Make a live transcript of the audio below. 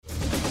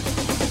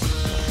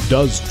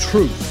Does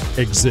truth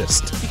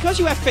exist? Because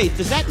you have faith,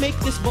 does that make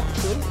this book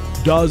true?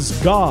 Does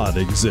God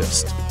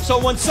exist?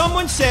 So when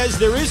someone says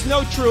there is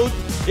no truth,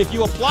 if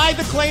you apply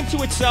the claim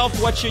to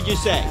itself, what should you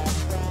say?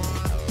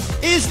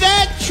 Is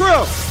that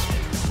true?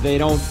 They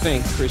don't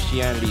think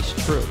Christianity's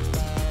true.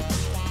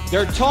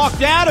 They're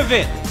talked out of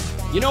it.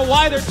 You know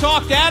why they're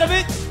talked out of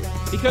it?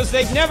 Because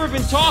they've never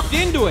been talked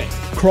into it.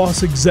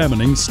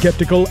 Cross-examining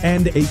skeptical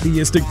and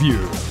atheistic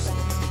views.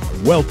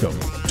 Welcome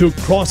to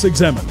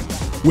Cross-Examine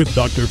with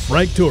Dr.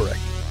 Frank Turek.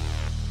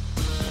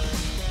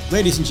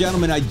 Ladies and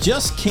gentlemen, I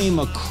just came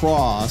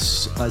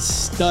across a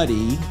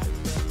study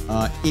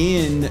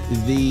in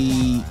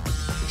the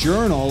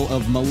Journal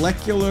of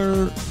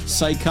Molecular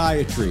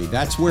Psychiatry.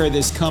 That's where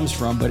this comes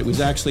from, but it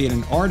was actually in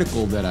an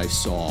article that I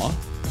saw.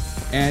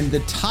 And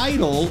the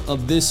title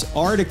of this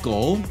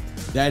article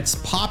that's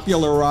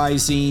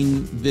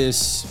popularizing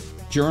this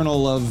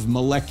Journal of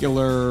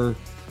Molecular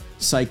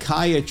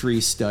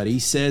Psychiatry study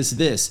says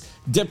this: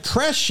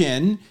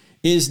 depression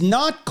is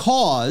not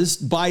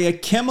caused by a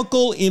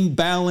chemical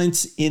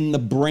imbalance in the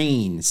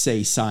brain,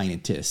 say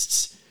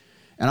scientists.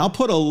 And I'll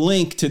put a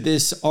link to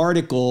this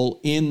article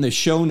in the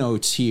show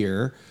notes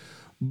here.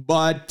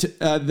 But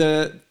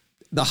the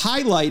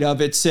highlight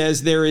of it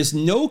says there is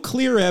no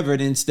clear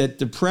evidence that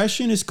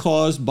depression is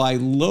caused by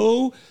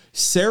low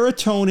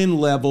serotonin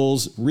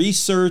levels,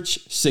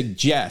 research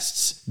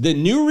suggests. The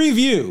new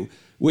review,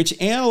 which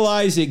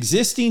analyzed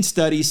existing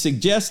studies,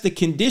 suggests the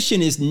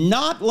condition is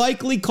not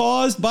likely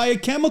caused by a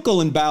chemical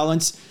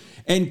imbalance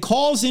and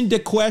calls into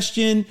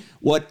question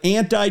what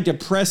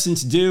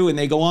antidepressants do. And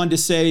they go on to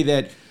say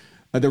that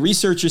the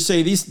researchers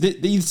say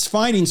these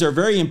findings are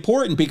very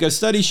important because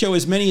studies show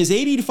as many as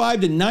 85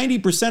 to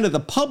 90% of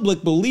the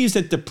public believes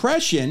that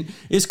depression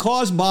is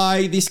caused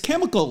by this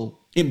chemical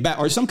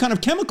or some kind of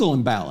chemical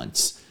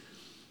imbalance.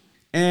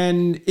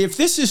 And if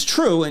this is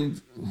true,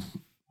 and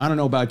I don't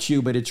know about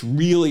you, but it's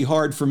really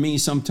hard for me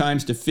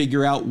sometimes to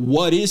figure out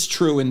what is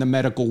true in the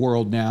medical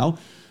world now.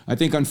 I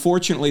think,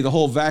 unfortunately, the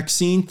whole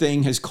vaccine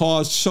thing has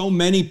caused so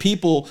many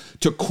people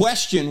to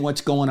question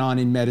what's going on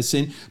in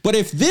medicine. But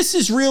if this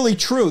is really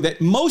true, that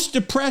most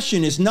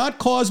depression is not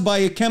caused by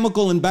a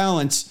chemical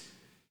imbalance,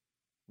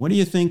 what do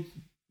you think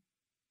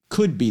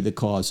could be the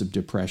cause of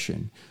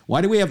depression?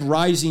 Why do we have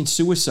rising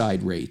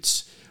suicide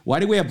rates? Why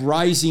do we have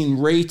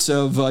rising rates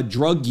of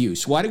drug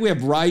use? Why do we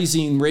have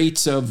rising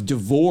rates of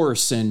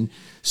divorce and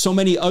so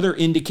many other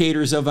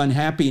indicators of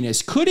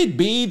unhappiness? Could it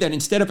be that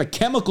instead of a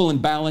chemical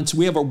imbalance,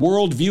 we have a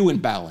worldview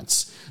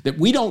imbalance? That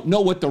we don't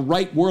know what the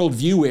right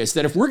worldview is?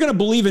 That if we're going to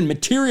believe in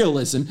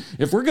materialism,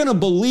 if we're going to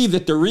believe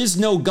that there is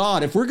no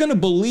God, if we're going to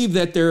believe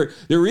that there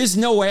is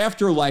no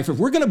afterlife, if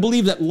we're going to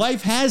believe that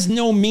life has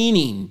no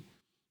meaning,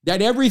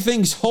 that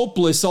everything's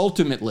hopeless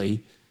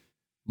ultimately,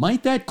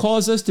 might that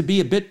cause us to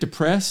be a bit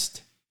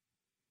depressed?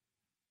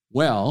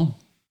 Well,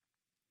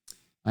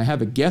 I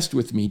have a guest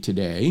with me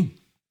today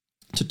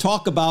to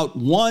talk about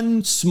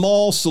one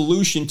small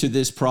solution to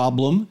this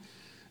problem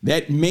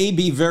that may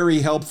be very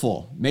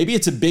helpful. Maybe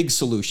it's a big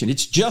solution.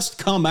 It's just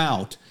come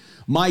out.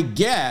 My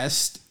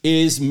guest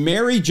is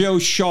Mary Jo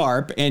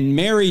Sharp, and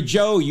Mary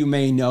Jo, you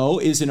may know,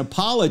 is an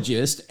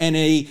apologist and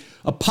a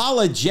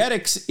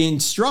apologetics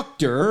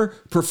instructor,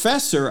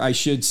 professor, I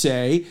should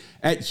say,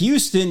 at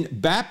Houston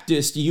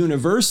Baptist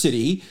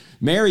University.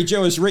 Mary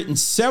Jo has written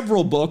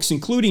several books,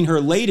 including her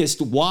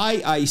latest,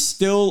 Why I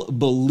Still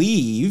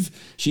Believe.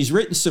 She's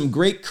written some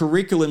great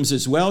curriculums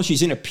as well.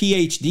 She's in a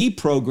PhD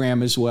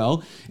program as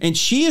well. And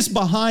she is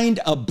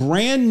behind a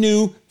brand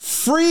new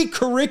free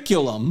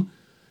curriculum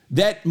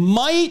that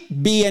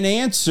might be an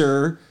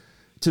answer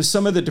to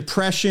some of the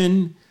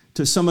depression,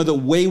 to some of the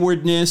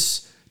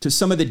waywardness, to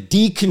some of the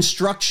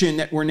deconstruction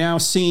that we're now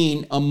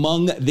seeing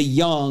among the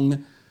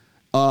young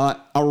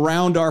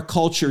around our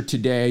culture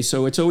today.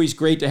 So it's always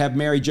great to have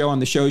Mary Jo on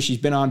the show. She's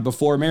been on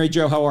before. Mary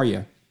Jo, how are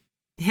you?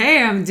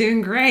 Hey, I'm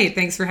doing great.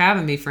 Thanks for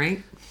having me,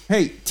 Frank.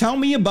 Hey, tell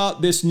me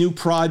about this new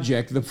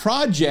project. The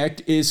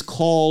project is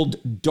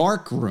called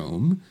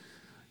Darkroom.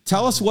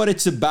 Tell us what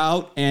it's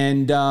about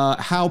and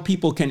how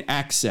people can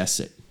access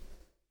it.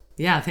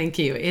 Yeah, thank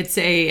you. It's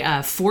a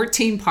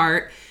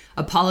 14-part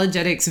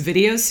apologetics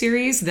video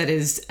series that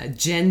is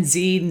Gen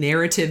Z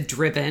narrative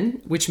driven,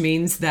 which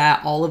means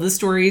that all of the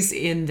stories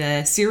in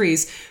the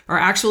series are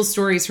actual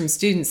stories from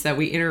students that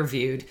we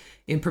interviewed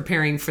in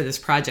preparing for this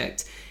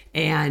project.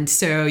 And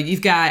so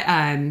you've got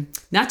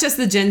not just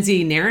the Gen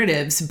Z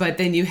narratives, but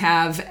then you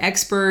have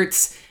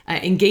experts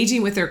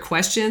engaging with their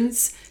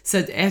questions.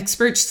 So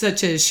experts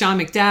such as Sean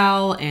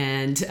McDowell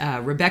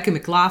and Rebecca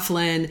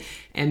McLaughlin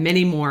and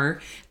many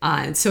more.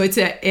 So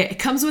it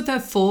comes with a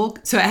full,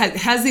 so it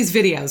has these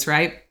videos,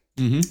 right?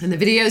 Mm-hmm. And the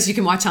videos you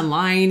can watch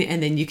online,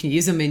 and then you can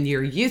use them in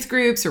your youth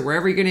groups or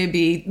wherever you're going to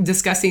be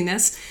discussing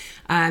this.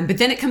 But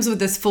then it comes with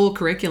this full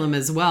curriculum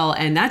as well.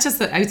 And not just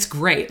that, it's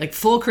great, like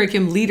full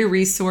curriculum, leader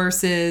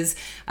resources,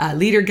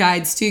 leader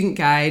guide, student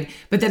guide.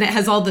 But then it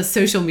has all the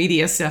social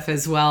media stuff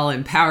as well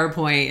and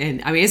PowerPoint.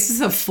 And I mean, it's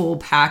just a full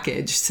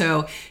package.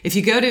 So if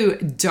you go to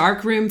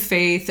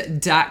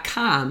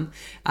darkroomfaith.com,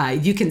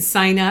 you can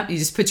sign up. You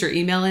just put your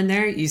email in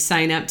there. You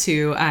sign up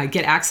to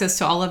get access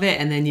to all of it.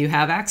 And then you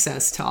have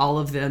access to all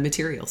of the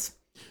materials.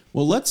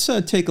 Well, let's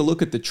take a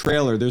look at the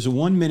trailer. There's a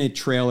 1-minute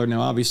trailer.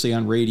 Now, obviously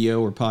on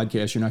radio or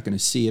podcast, you're not going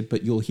to see it,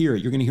 but you'll hear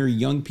it. You're going to hear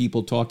young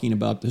people talking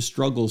about the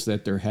struggles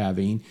that they're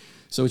having.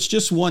 So it's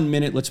just 1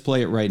 minute. Let's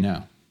play it right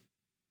now.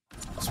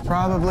 It's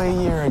probably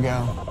a year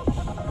ago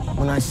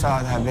when I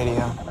saw that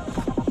video.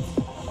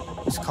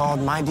 It's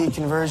called My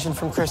Deconversion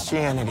from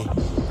Christianity.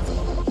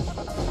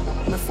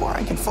 Before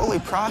I could fully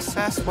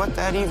process what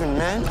that even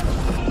meant,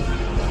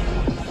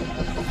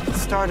 it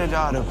started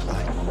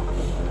autoplay.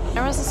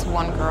 There was this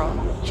one girl,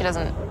 she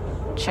doesn't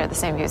share the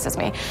same views as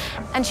me,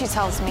 and she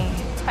tells me,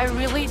 I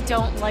really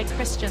don't like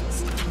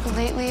Christians.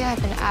 lately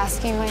I've been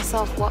asking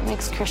myself what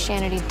makes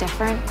Christianity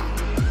different.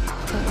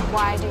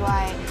 Why do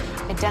I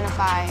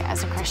identify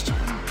as a Christian?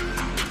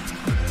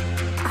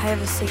 I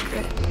have a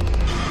secret.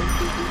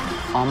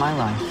 All my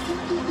life.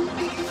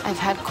 I've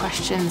had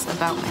questions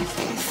about my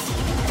faith.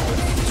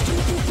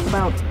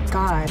 About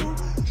God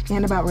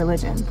and about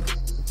religion.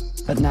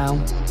 But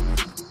now,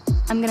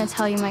 I'm gonna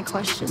tell you my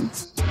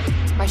questions.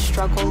 My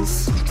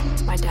struggles,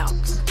 My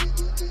doubts.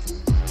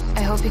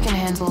 I hope you can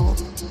handle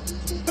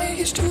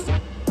The truth.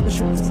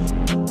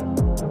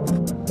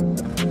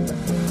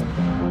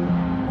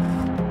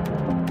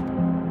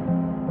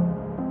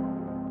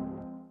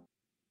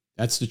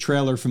 That's the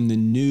trailer from the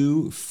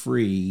new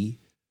free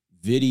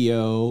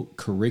video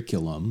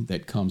curriculum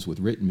that comes with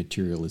written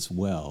material as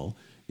well.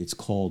 It's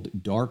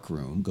called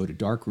Darkroom. Go to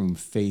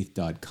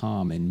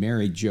darkroomfaith.com. And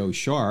Mary Jo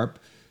Sharp,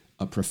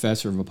 a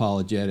professor of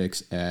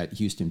apologetics at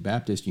Houston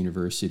Baptist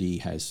University,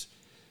 has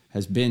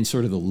been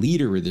sort of the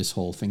leader of this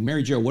whole thing.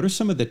 Mary Jo, what are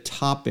some of the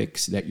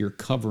topics that you're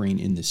covering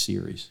in this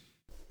series?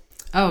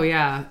 Oh,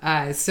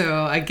 yeah.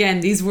 So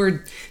again, these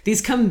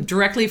come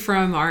directly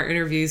from our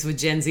interviews with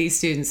Gen Z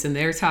students, and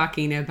they're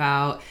talking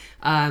about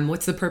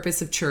what's the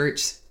purpose of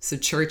church. So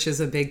church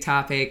is a big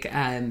topic.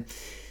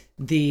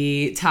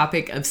 The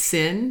topic of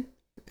sin,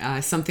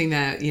 something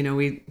that,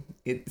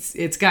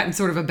 it's gotten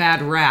sort of a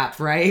bad rap,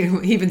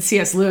 right? Even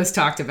C.S. Lewis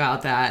talked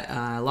about that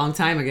a long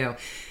time ago.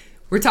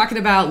 We're talking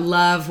about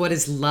love, what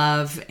is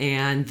love,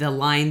 and the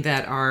line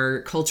that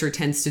our culture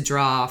tends to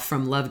draw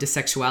from love to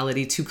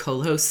sexuality too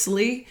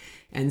closely.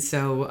 And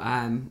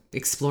so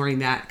exploring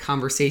that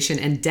conversation,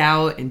 and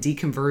doubt and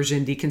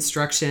deconversion,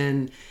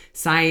 deconstruction,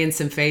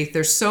 science and faith.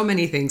 There's so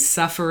many things.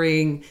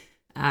 Suffering,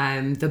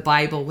 the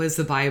Bible. What is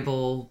the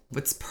Bible?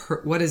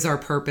 What is our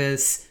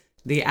purpose?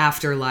 The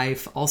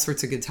afterlife, all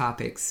sorts of good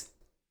topics.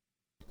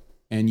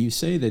 And you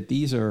say that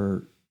these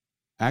are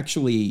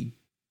actually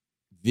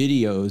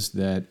videos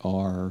that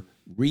are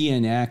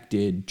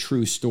reenacted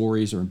true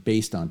stories or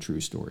based on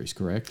true stories,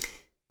 correct?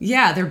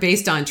 Yeah, they're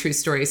based on true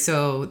stories.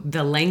 So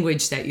the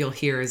language that you'll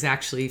hear is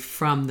actually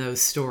from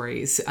those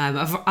stories.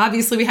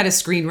 Obviously, we had a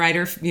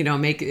screenwriter,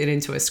 make it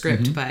into a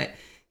script, but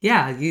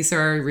yeah, these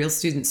are real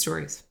student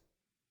stories.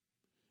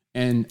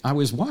 And I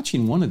was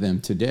watching one of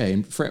them today,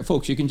 and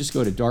folks, you can just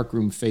go to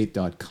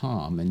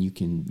darkroomfaith.com and you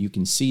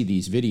can see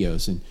these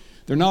videos, and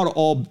they've not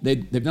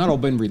all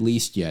been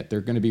released yet.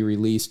 They're going to be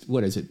released.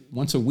 What is it?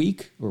 Once a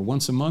week or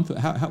once a month?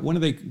 When are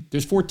they?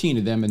 There's 14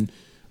 of them, and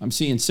I'm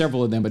seeing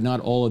several of them, but not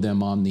all of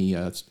them on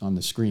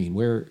the screen.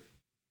 When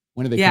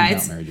do they come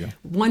out, Mary Jo?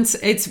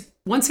 It's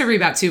once every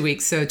about 2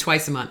 weeks, so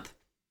twice a month.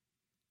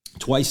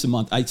 Twice a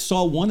month. I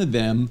saw one of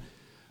them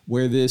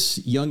where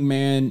this young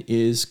man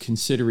is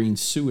considering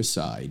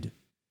suicide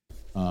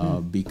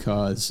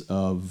because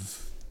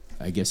of,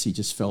 I guess he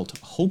just felt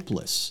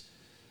hopeless.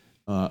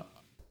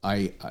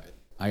 I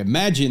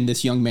imagine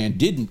this young man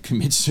didn't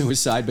commit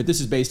suicide, but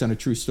this is based on a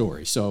true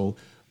story. So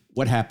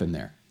what happened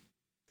there?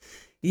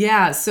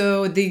 Yeah,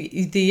 so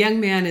the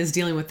young man is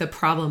dealing with the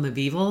problem of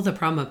evil, the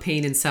problem of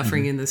pain and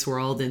suffering in this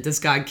world. And does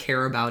God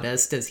care about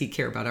us? Does he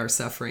care about our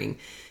suffering?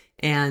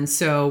 And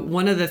so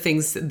one of the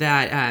things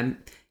that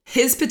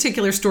his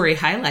particular story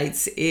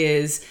highlights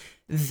is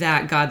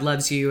that God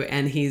loves you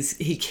and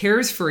he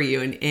cares for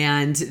you,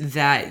 and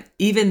that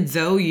even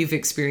though you've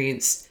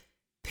experienced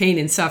pain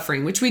and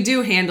suffering, which we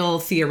do handle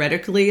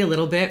theoretically a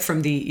little bit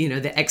from the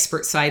the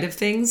expert side of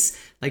things,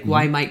 like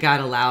why might God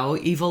allow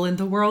evil in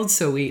the world?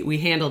 So we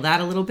handle that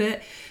a little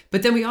bit,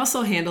 but then we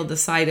also handle the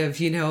side of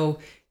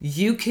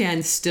you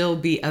can still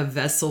be a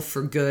vessel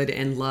for good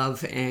and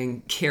love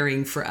and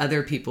caring for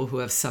other people who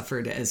have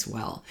suffered as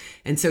well.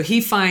 And so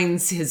he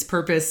finds his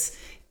purpose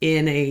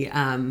in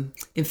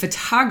in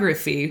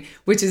photography,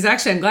 which is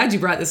actually, I'm glad you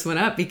brought this one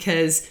up,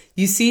 because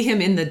you see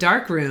him in the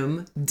dark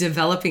room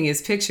developing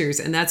his pictures.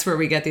 And that's where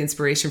we get the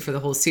inspiration for the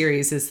whole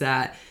series, is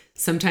that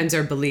sometimes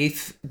our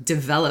belief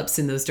develops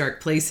in those dark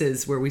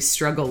places where we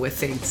struggle with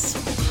things.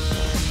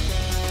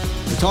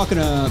 Talking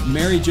to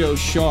Mary Jo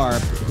Sharp,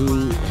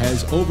 who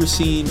has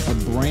overseen a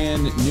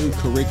brand new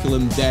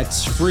curriculum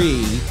that's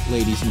free,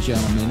 ladies and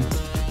gentlemen.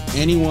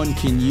 Anyone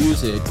can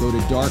use it. Go to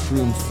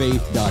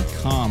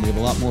darkroomfaith.com. We have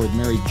a lot more with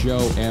Mary Jo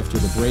after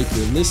the break.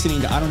 You're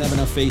listening to I Don't Have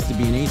Enough Faith to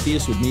Be an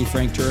Atheist with me,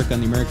 Frank Turek, on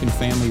the American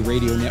Family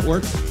Radio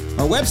Network.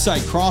 Our website,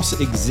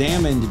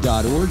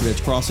 crossexamined.org. That's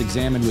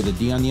crossexamined with a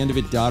D on the end of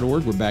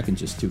it.org. We're back in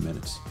just 2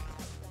 minutes.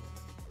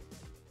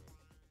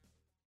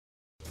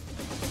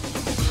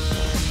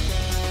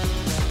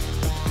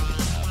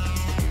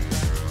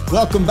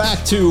 Welcome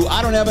back to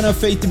I Don't Have Enough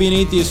Faith to Be an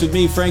Atheist with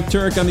me, Frank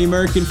Turek, on the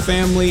American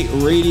Family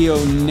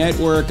Radio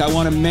Network. I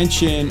want to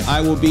mention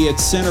I will be at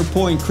Center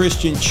Point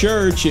Christian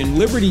Church in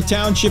Liberty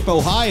Township,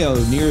 Ohio,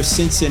 near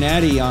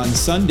Cincinnati on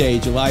Sunday,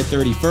 July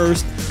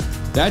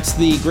 31st. That's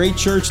the great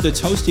church that's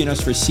hosting us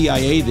for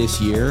CIA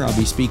this year. I'll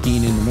be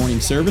speaking in the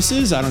morning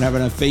services. I don't have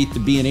enough faith to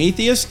be an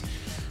atheist.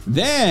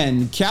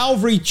 Then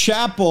Calvary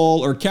Chapel,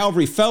 or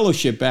Calvary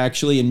Fellowship,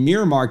 actually, in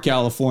Miramar,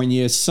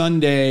 California,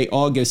 Sunday,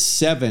 August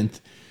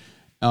 7th.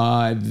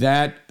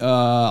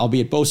 I'll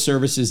be at both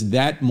services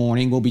that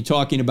morning. We'll be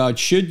talking about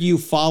should you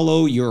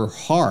follow your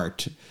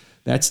heart.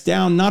 That's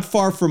down not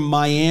far from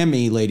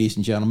Miami, ladies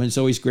and gentlemen. It's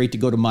always great to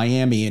go to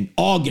Miami in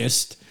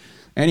August.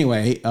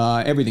 Anyway,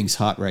 everything's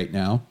hot right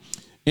now,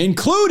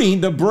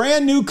 including the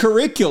brand new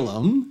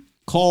curriculum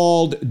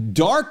called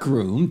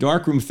Darkroom,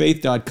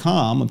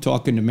 darkroomfaith.com. I'm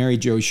talking to Mary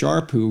Jo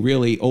Sharp, who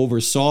really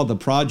oversaw the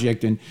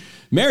project. And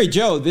Mary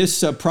Jo,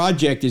 this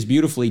project is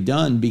beautifully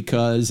done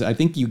because I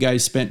think you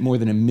guys spent more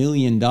than $1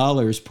 million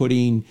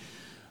putting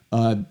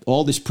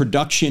all this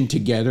production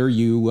together.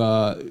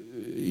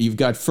 You've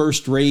got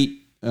first-rate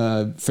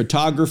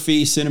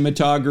photography,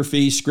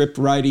 cinematography, script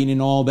writing,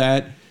 and all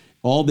that.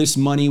 All this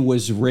money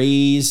was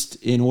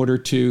raised in order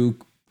to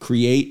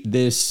create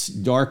this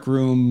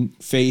Darkroom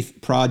Faith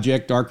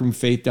project,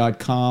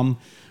 darkroomfaith.com.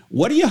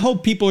 What do you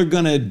hope people are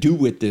going to do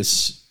with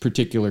this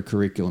particular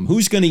curriculum?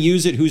 Who's going to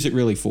use it? Who's it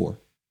really for?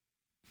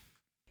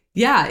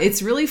 Yeah,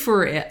 it's really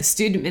for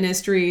student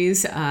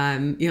ministries.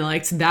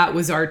 Like that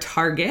was our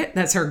target.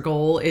 That's our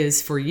goal,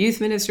 is for youth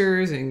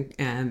ministers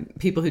and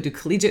people who do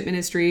collegiate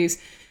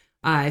ministries.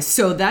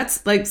 So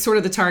that's like sort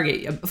of the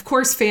target. Of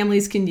course,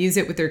 families can use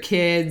it with their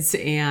kids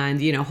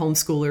and,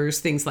 homeschoolers,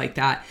 things like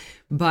that.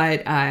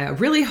 But I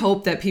really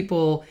hope that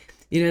people,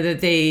 that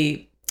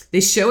they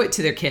show it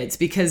to their kids,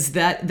 because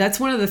that's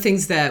one of the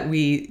things that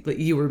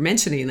you were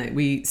mentioning that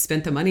we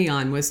spent the money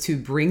on, was to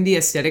bring the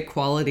aesthetic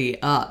quality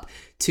up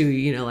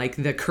to, like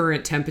the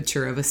current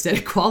temperature of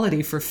aesthetic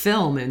quality for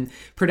film and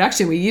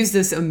production. We use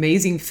this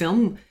amazing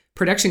film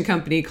production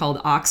company called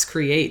Ox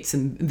Creates,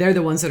 and they're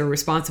the ones that are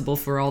responsible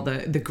for all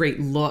the great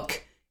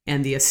look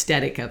and the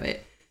aesthetic of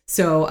it.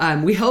 So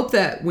we hope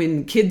that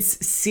when kids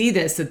see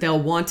this, that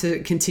they'll want to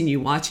continue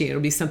watching. It'll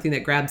be something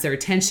that grabs their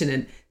attention.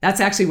 And that's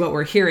actually what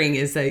we're hearing,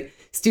 is that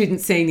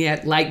students saying,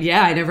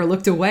 I never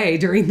looked away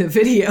during the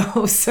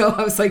video. So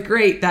I was like,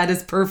 great, that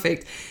is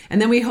perfect.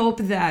 And then we hope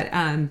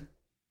that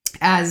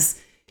as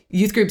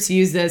youth groups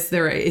use this,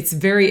 it's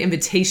very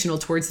invitational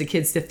towards the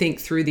kids to think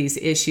through these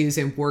issues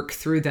and work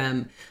through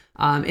them.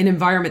 An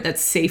environment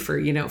that's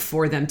safer,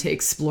 for them to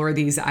explore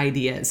these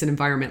ideas, an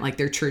environment like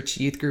their church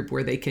youth group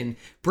where they can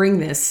bring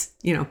these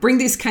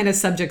kind of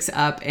subjects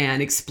up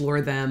and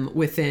explore them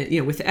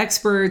within, with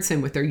experts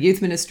and with their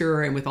youth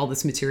minister and with all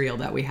this material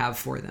that we have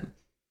for them.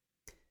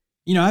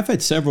 I've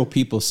had several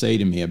people say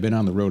to me, I've been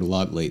on the road a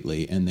lot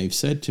lately, and they've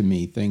said to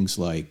me things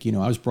like,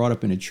 I was brought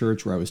up in a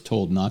church where I was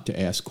told not to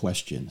ask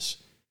questions.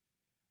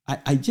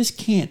 I just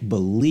can't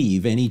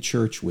believe any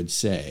church would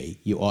say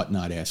you ought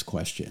not ask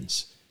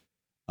questions.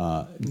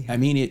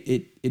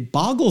 It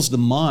boggles the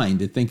mind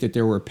to think that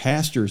there were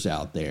pastors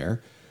out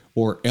there,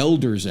 or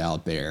elders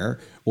out there,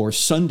 or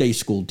Sunday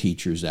school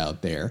teachers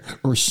out there,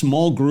 or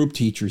small group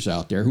teachers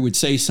out there who would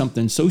say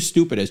something so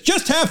stupid as,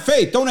 just have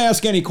faith, don't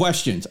ask any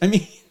questions.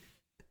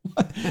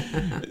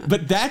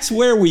 But that's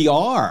where we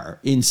are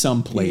in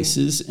some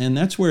places, and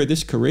that's where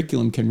this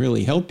curriculum can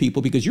really help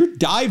people, because you're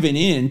diving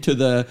into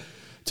the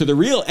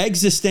real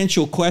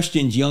existential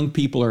questions young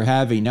people are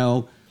having.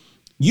 Now,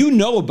 you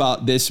know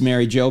about this,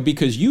 Mary Jo,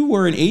 because you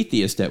were an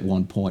atheist at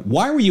one point.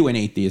 Why were you an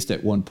atheist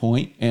at one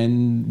point,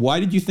 and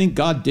why did you think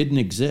God didn't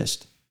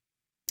exist?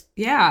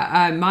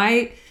 Yeah,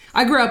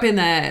 I grew up in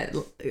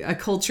a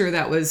culture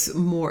that was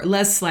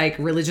less like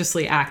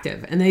religiously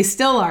active, and they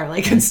still are.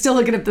 Like, I'm still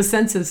looking at the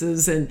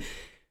censuses, and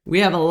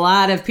we have a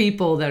lot of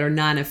people that are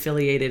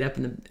non-affiliated up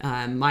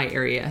in my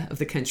area of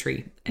the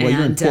country. Well,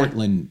 you're in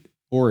Portland,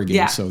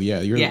 Oregon, so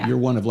you're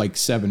one of like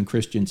 7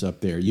 Christians up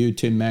there. You,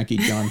 Tim Mackey,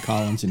 John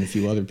Collins, and a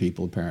few other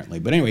people apparently.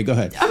 But anyway, go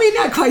ahead.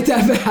 Not quite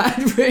that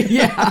bad, but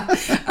yeah.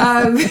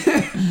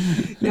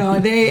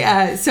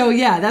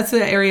 That's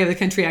the area of the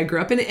country I grew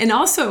up in, and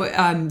also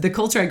the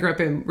culture I grew up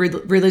in.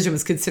 Religion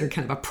was considered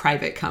kind of a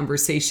private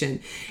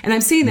conversation, and I'm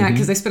seeing that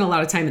because I spent a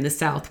lot of time in the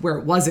South where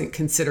it wasn't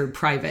considered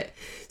private.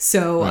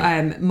 So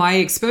my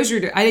exposure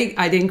to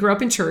I didn't grow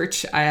up in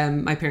church.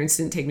 My parents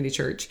didn't take me to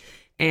church.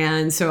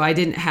 And so I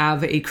didn't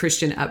have a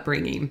Christian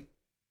upbringing.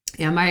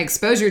 And my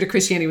exposure to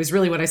Christianity was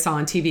really what I saw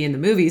on TV and the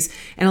movies.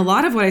 And a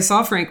lot of what I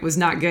saw, Frank, was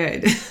not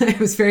good. It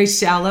was very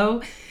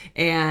shallow.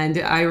 And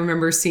I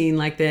remember seeing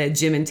like the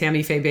Jim and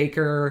Tammy Faye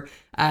Baker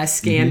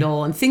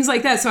scandal and things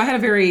like that. So I had a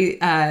very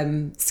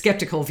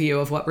skeptical view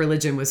of what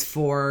religion was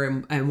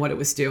for and what it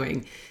was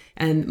doing.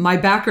 And my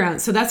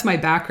background, so that's my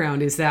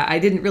background, is that I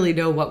didn't really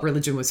know what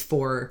religion was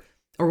for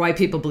or why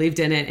people believed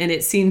in it. And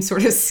it seemed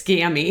sort of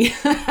scammy.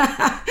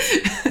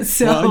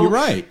 So, well, you're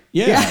right.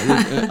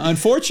 Yeah.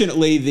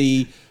 Unfortunately,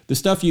 the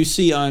stuff you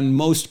see on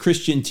most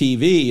Christian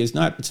TV it's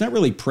not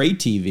really pray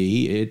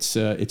TV. It's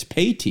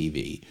pay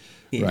TV,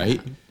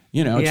 right?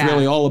 You know, it's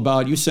really all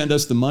about you send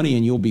us the money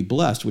and you'll be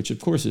blessed, which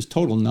of course is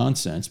total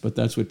nonsense, but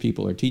that's what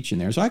people are teaching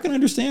there. So I can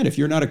understand if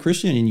you're not a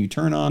Christian and you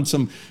turn on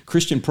some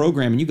Christian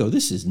program and you go,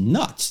 this is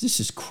nuts, this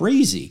is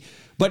crazy.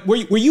 But were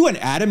you an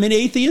adamant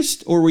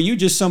atheist, or were you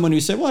just someone who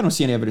said, well, I don't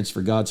see any evidence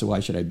for God, so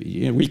why should I be?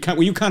 You know,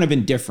 were you kind of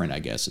indifferent, I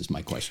guess, is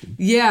my question.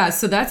 Yeah,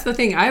 so that's the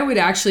thing. I would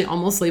actually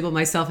almost label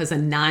myself as a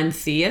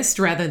non-theist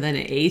rather than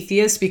an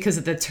atheist because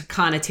of the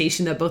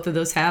connotation that both of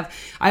those have.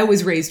 I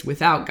was raised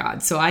without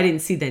God, so I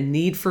didn't see the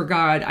need for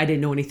God. I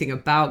didn't know anything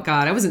about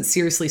God. I wasn't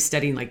seriously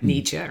studying like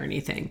Nietzsche or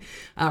anything,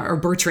 or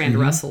Bertrand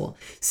Russell.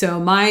 So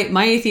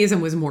my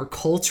atheism was more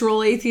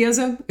cultural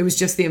atheism. It was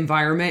just the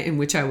environment in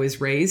which I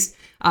was raised.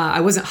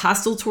 I wasn't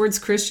hostile towards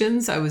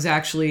Christians. I was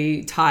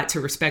actually taught to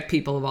respect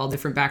people of all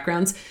different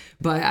backgrounds,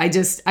 but I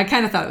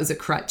kind of thought it was a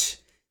crutch.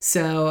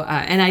 So,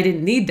 and I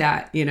didn't need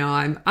that. You know,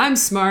 I'm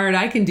smart.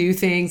 I can do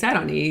things. I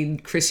don't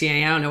need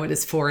Christianity. I don't know what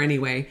it's for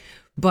anyway.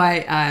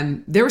 But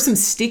there were some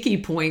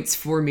sticky points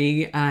for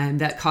me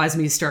that caused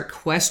me to start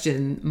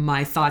question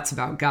my thoughts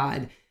about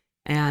God.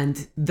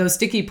 And those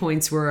sticky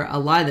points were a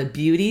lot of the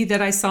beauty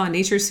that I saw in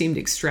nature seemed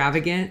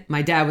extravagant.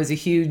 My dad was a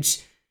huge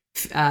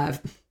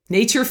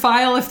nature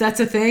file, if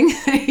that's a thing.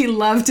 He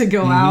loved to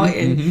go out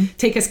and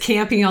take us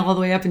camping all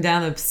the way up and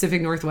down the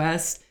Pacific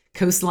Northwest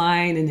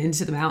coastline and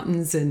into the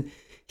mountains. And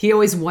he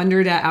always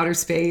wondered at outer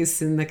space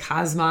and the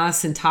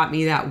cosmos and taught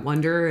me that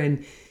wonder.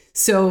 And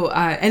so,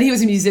 and he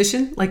was a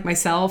musician like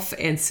myself.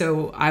 And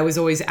so I was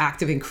always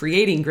active in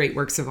creating great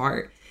works of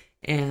art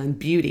and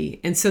beauty.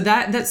 And so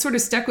that sort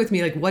of stuck with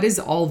me. Like, what is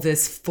all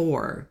this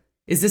for?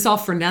 Is this all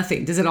for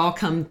nothing? Does it all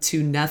come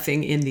to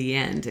nothing in the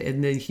end?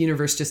 And the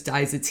universe just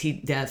dies its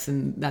heat death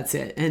and that's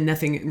it. And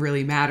nothing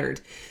really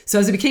mattered. So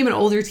as I became an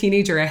older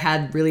teenager, I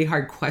had really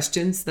hard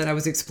questions that I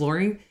was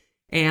exploring.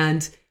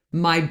 And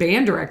my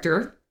band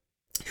director,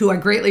 who I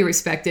greatly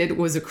respected,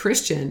 was a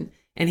Christian.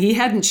 And he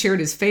hadn't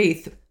shared his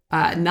faith,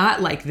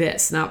 not like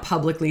this, not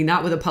publicly,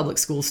 not with a public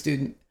school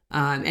student.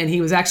 And he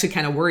was actually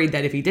kind of worried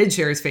that if he did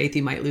share his faith, he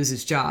might lose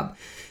his job.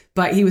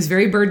 But he was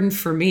very burdened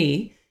for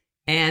me.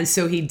 And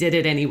so he did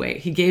it anyway.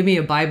 He gave me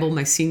a Bible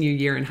my senior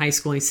year in high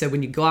school. And he said,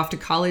 when you go off to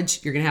college,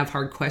 you're going to have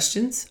hard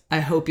questions. I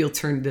hope you'll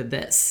turn to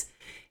this.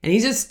 And he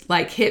just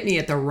like hit me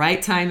at the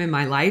right time in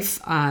my life.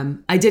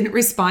 I didn't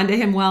respond to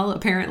him well,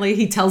 apparently.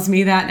 He tells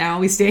me that now.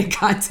 We stay in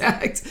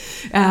contact.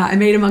 I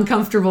made him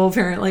uncomfortable,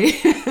 apparently.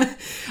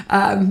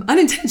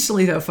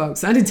 Unintentionally, though,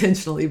 folks.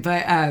 Unintentionally.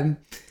 But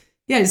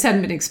yeah, I just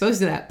hadn't been exposed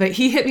to that. But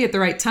he hit me at the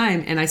right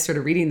time. And I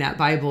started reading that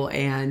Bible.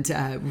 And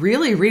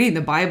really reading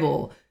the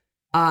Bible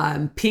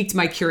piqued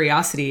my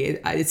curiosity.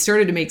 It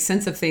started to make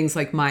sense of things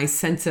like my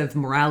sense of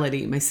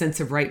morality, my sense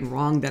of right and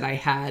wrong that I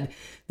had,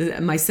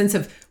 my sense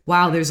of,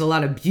 wow, there's a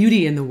lot of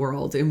beauty in the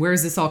world. And where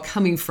is this all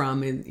coming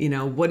from? And, you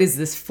know, what is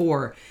this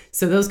for?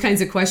 So those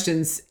kinds of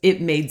questions, it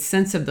made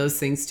sense of those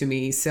things to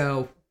me.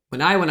 So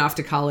when I went off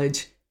to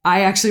college,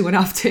 I actually went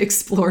off to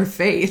explore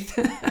faith.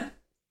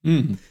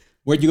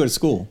 Where'd you go to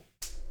school?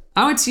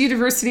 I went to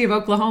University of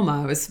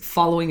Oklahoma. I was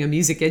following a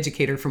music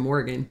educator from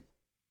Oregon.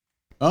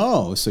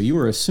 Oh, so you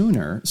were a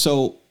Sooner.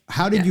 So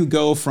how did you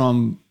go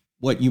from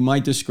what you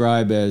might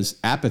describe as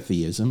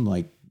apatheism,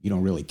 like you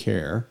don't really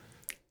care,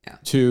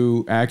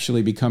 to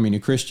actually becoming a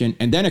Christian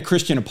and then a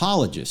Christian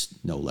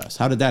apologist, no less?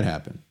 How did that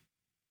happen?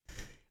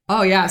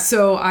 Oh, yeah.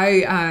 So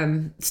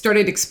I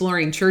started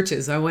exploring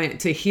churches. I went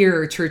to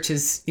hear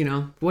churches, you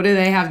know, what do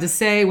they have to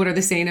say? What are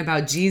they saying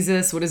about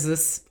Jesus? What is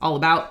this all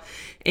about?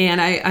 And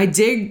I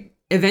did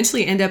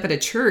eventually end up at a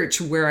church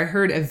where I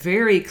heard a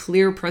very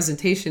clear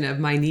presentation of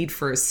my need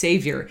for a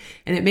savior.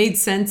 And it made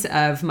sense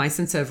of my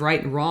sense of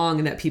right and wrong,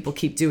 and that people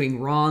keep doing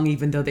wrong,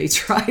 even though they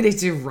try to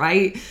do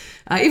right.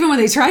 Even when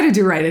they try to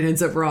do right, it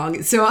ends up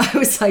wrong. So I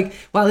was like,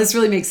 wow, this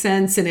really makes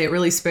sense. And it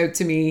really spoke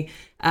to me.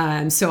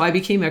 So I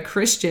became a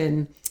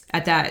Christian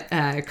at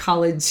that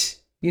college,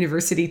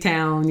 university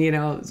town, you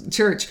know,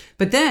 church.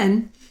 But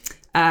then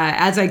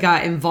as I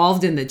got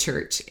involved in the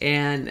church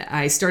and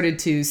I started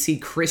to see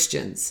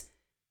Christians,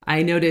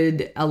 I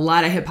noted a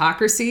lot of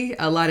hypocrisy,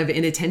 a lot of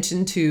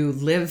inattention to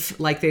live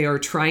like they are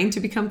trying to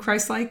become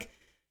Christ-like.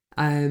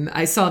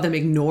 I saw them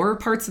ignore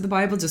parts of the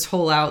Bible, just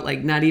hold out,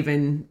 like not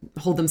even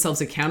hold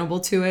themselves accountable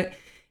to it.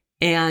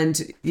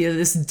 And you know,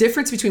 this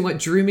difference between what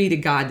drew me to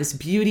God, this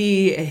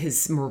beauty,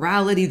 his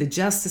morality, the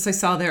justice I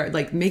saw there,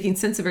 like making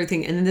sense of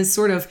everything. And then this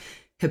sort of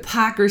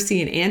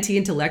hypocrisy and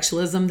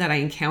anti-intellectualism that I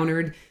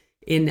encountered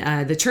in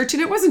the church.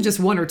 And it wasn't just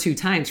one or two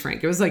times,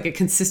 Frank. It was like a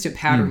consistent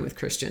pattern with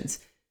Christians.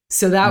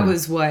 So that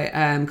was what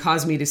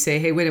caused me to say,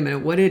 hey, wait a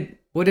minute,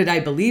 what did I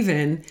believe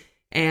in?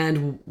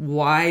 And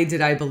why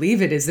did I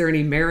believe it? Is there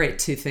any merit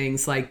to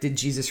things like, did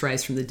Jesus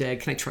rise from the dead?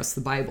 Can I trust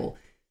the Bible?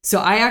 So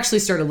I actually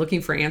started looking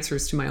for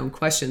answers to my own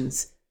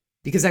questions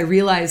because I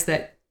realized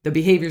that the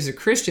behaviors of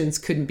Christians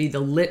couldn't be the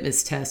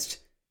litmus test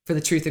for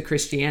the truth of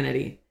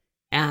Christianity.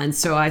 And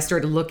so I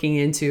started looking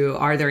into,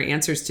 are there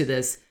answers to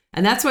this?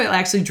 And that's what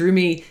actually drew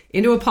me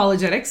into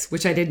apologetics,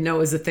 which I didn't know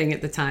was a thing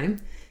at the time,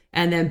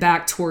 and then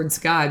back towards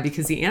God,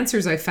 because the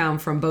answers I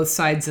found from both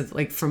sides of,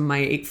 like, from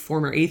my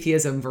former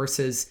atheism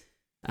versus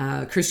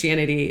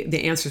Christianity,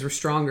 the answers were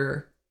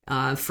stronger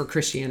for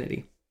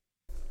Christianity.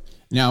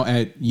 Now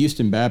at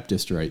Houston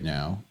Baptist right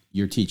now,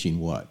 you're teaching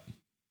what?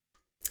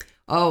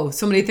 Oh,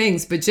 so many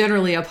things, but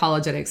generally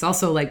apologetics,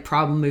 also like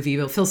problem of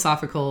evil,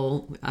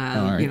 philosophical,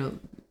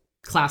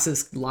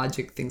 classes,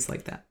 logic, things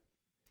like that.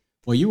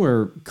 Well, you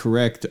are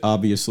correct,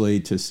 obviously,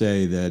 to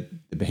say that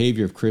the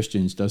behavior of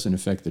Christians doesn't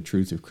affect the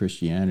truth of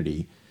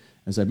Christianity.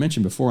 As I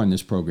mentioned before on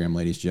this program,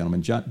 ladies and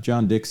gentlemen,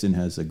 John Dixon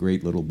has a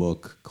great little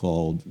book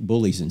called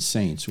Bullies and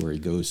Saints, where he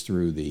goes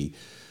through the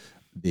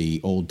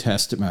Old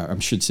Testament, I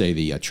should say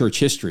the church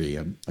history,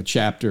 a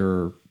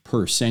chapter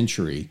per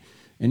century.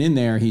 And in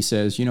there, he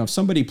says, if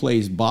somebody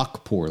plays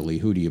Bach poorly,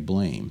 who do you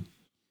blame?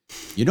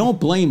 You don't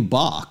blame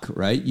Bach,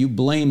 right? You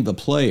blame the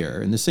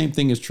player. And the same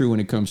thing is true when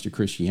it comes to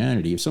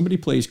Christianity. If somebody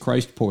plays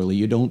Christ poorly,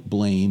 you don't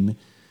blame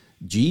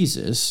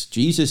Jesus.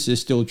 Jesus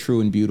is still true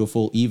and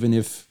beautiful, even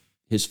if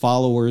his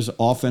followers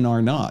often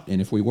are not.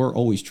 And if we were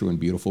always true and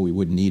beautiful, we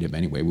wouldn't need him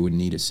anyway. We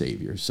wouldn't need a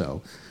savior.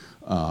 So,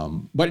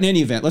 but in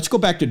any event, let's go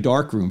back to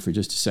Darkroom for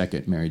just a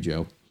second, Mary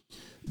Jo.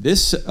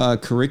 This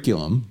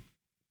curriculum,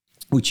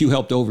 which you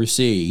helped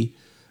oversee,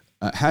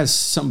 has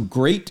some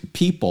great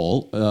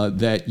people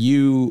that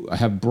you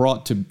have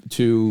brought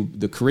to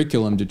the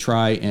curriculum to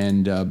try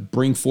and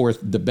bring forth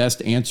the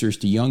best answers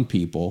to young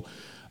people.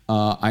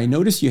 I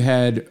noticed you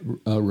had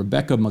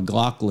Rebecca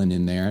McLaughlin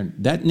in there.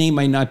 That name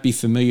might not be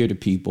familiar to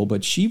people,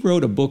 but she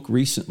wrote a book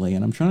recently,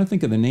 and I'm trying to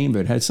think of the name of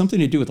it. It had something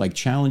to do with like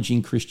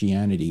challenging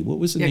Christianity. What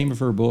was the name of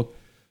her book?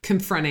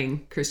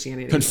 Confronting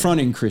Christianity.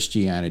 Confronting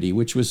Christianity,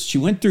 which was, she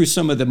went through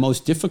some of the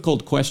most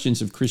difficult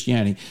questions of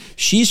Christianity.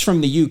 She's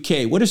from the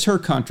UK. What is her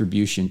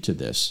contribution to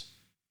this?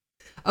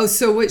 Oh,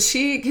 so what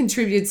she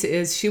contributes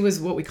is she was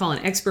what we call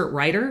an expert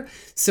writer.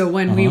 So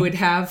when we would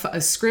have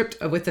a script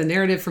with a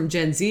narrative from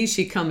Gen Z,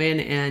 she'd come in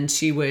and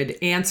she would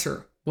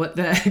answer what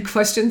the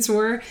questions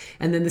were.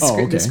 And then the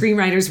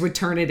screenwriters would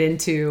turn it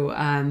into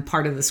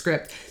part of the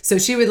script. So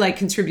she would like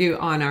contribute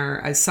on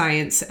our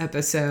science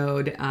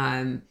episode.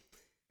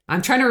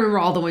 I'm trying to remember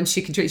all the ones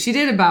she contributed. She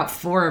did about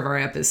 4 of our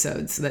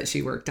episodes that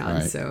she worked on.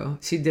 Right. So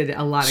she did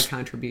a lot of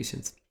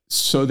contributions.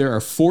 So there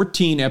are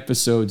 14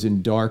 episodes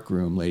in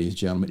Darkroom, ladies and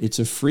gentlemen. It's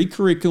a free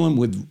curriculum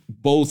with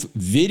both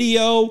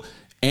video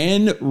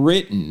and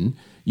written.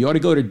 You ought to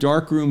go to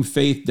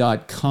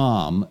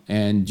darkroomfaith.com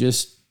and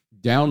just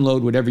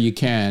download whatever you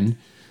can.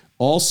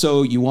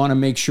 Also, you want to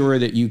make sure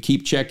that you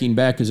keep checking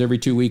back because every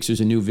 2 weeks there's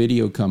a new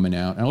video coming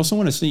out. I also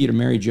want to send you to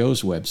Mary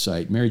Jo's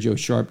website,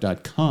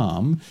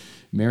 maryjosharp.com.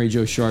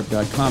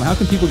 maryjosharp.com. How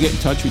can people get in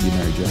touch with you,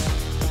 Mary Jo?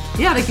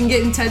 Yeah, they can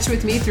get in touch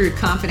with me through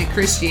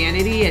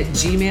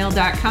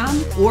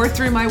confidentchristianity@gmail.com or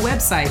through my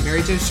website,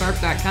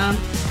 maryjosharp.com.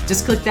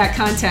 Just click that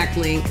contact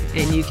link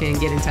and you can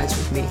get in touch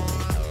with me.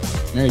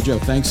 Mary Jo,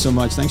 thanks so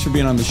much. Thanks for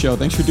being on the show.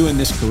 Thanks for doing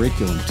this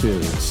curriculum, too.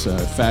 It's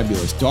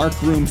fabulous.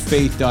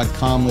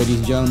 Darkroomfaith.com, ladies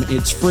and gentlemen.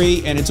 It's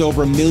free and it's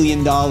over $1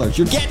 million.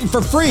 You're getting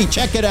for free.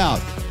 Check it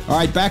out. All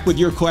right, back with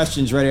your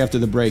questions right after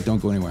the break.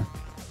 Don't go anywhere.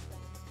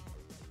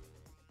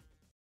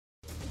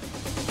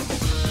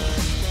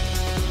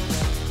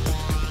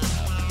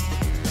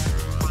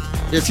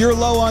 If you're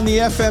low on the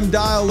FM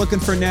dial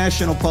looking for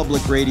National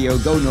Public Radio,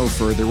 go no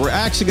further. We're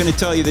actually going to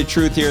tell you the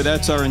truth here.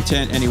 That's our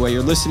intent anyway.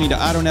 You're listening to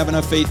I Don't Have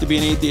Enough Faith to Be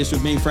an Atheist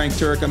with me, Frank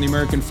Turek, on the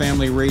American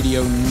Family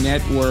Radio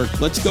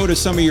Network. Let's go to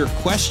some of your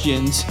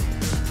questions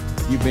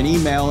you've been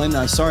emailing.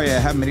 Sorry I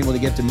haven't been able to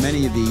get to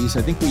many of these.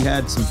 I think we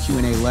had some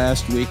Q&A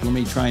last week. Let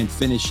me try and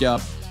finish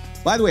up.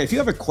 By the way, if you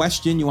have a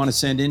question you want to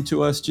send in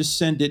to us, just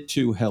send it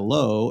to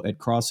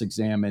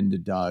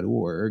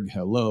hello@crossexamined.org.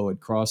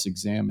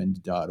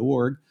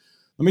 hello@crossexamined.org.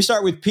 Let me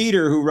start with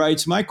Peter, who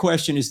writes, my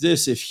question is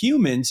this: if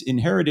humans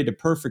inherited a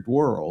perfect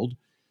world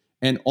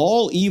and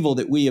all evil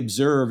that we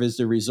observe is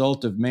the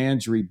result of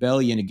man's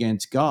rebellion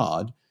against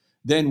God,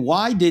 then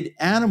why did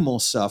animal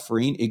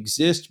suffering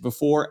exist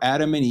before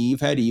Adam and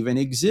Eve had even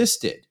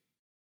existed?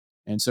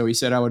 And so he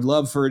said, I would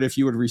love for it if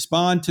you would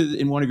respond to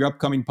in one of your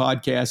upcoming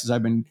podcasts, as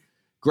I've been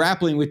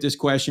grappling with this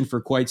question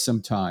for quite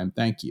some time.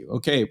 Thank you.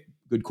 Okay,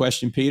 good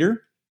question,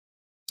 Peter.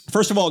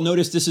 First of all,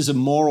 notice this is a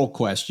moral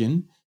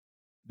question.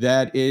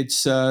 That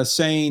it's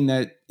saying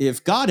that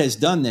if God has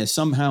done this,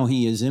 somehow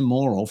he is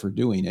immoral for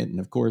doing it. And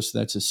of course,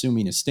 that's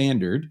assuming a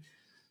standard.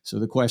 So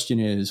the question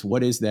is,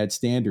 what is that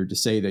standard to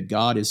say that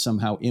God is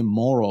somehow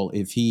immoral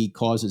if he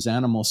causes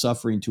animal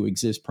suffering to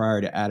exist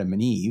prior to Adam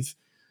and Eve?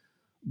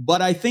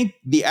 But I think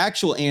the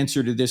actual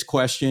answer to this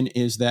question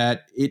is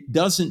that it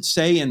doesn't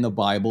say in the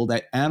Bible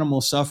that animal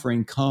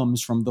suffering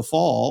comes from the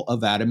fall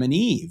of Adam and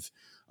Eve.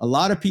 A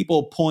lot of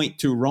people point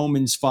to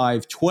Romans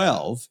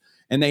 5:12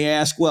 and they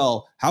ask,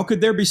 well, how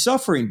could there be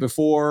suffering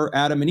before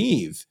Adam and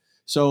Eve?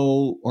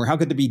 So, or how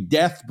could there be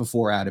death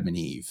before Adam and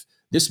Eve?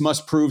 This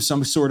must prove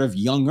some sort of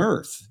young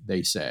earth,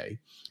 they say.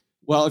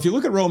 Well, if you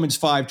look at Romans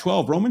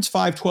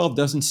 5:12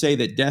 doesn't say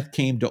that death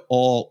came to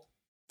all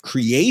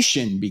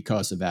creation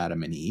because of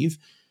Adam and Eve.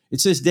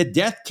 It says that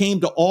death came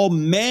to all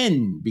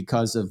men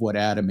because of what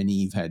Adam and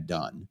Eve had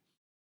done.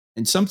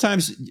 And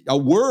sometimes a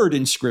word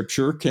in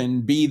Scripture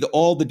can be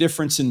all the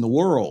difference in the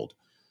world.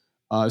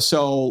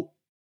 So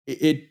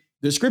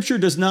the Scripture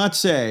does not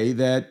say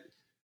that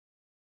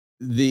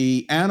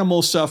the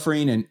animal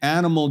suffering and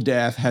animal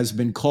death has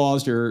been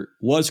caused or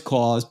was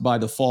caused by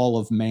the fall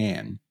of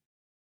man.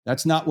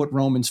 That's not what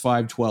Romans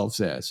 5:12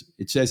 says.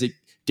 It says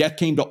death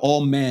came to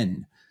all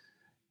men.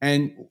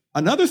 And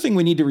another thing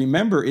we need to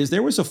remember is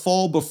there was a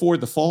fall before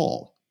the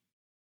fall.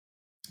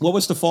 What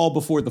was the fall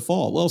before the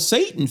fall? Well,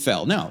 Satan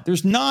fell. Now,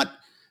 there's not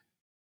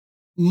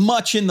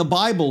much in the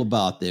Bible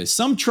about this.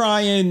 Some try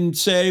and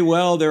say,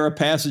 well, there are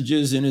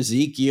passages in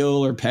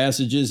Ezekiel or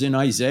passages in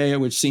Isaiah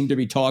which seem to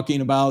be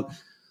talking about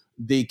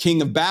the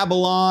king of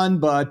Babylon,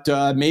 but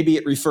maybe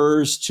it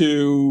refers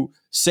to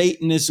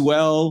Satan as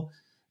well.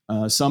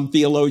 Some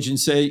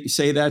theologians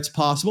say that's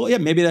possible. Yeah,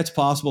 maybe that's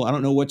possible. I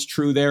don't know what's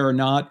true there or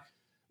not.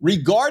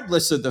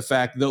 Regardless of the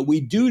fact that we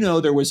do know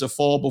there was a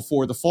fall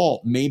before the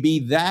fall, maybe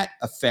that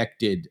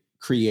affected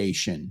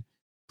creation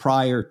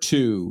prior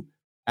to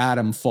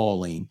Adam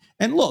falling.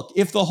 And look,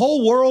 if the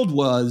whole world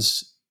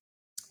was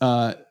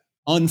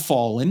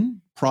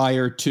unfallen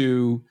prior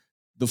to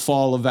the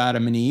fall of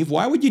Adam and Eve,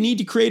 why would you need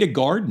to create a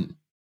garden?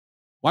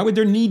 Why would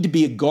there need to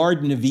be a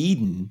Garden of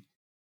Eden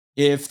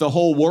if the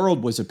whole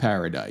world was a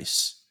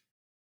paradise?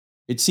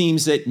 It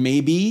seems that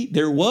maybe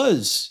there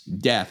was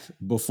death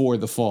before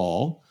the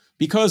fall,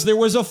 because there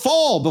was a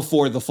fall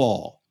before the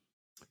fall.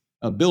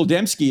 Bill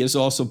Dembski has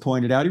also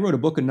pointed out, he wrote a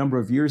book a number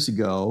of years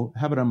ago, I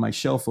have it on my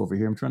shelf over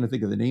here, I'm trying to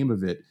think of the name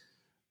of it.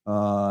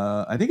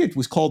 I think it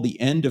was called The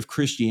End of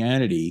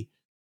Christianity.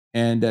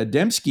 And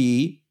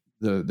Dembski,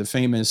 the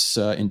famous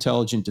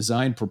intelligent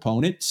design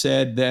proponent,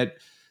 said that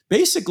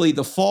basically if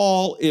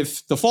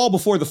the fall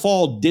before the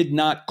fall did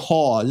not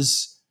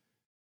cause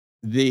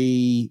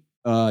the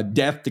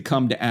death to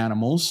come to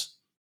animals,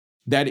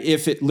 that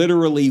if it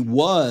literally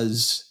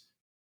was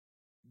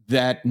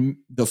that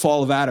the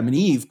fall of Adam and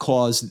Eve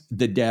caused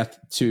the death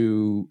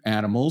to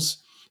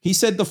animals, he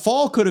said the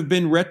fall could have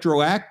been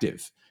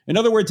retroactive. In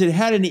other words, it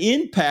had an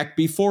impact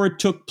before it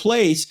took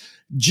place,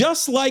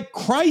 just like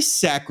Christ's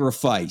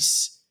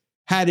sacrifice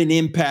had an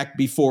impact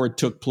before it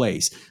took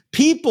place.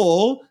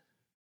 People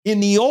in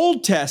the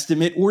Old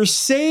Testament were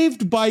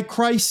saved by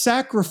Christ's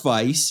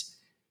sacrifice,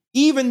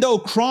 even though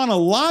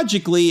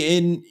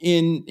chronologically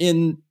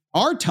in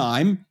our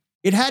time,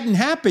 it hadn't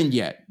happened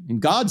yet.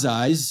 In God's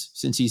eyes,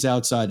 since he's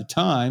outside of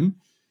time,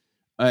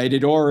 it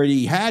had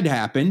already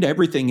happened.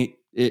 Everything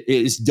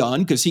is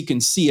done because he can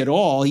see it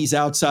all. He's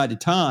outside of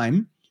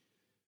time.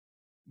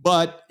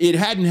 But it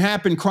hadn't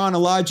happened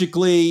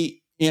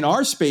chronologically in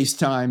our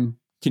space-time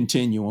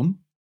continuum.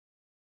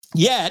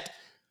 Yet,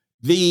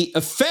 the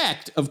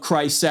effect of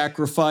Christ's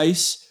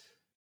sacrifice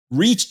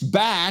reached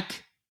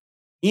back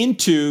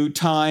into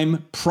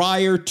time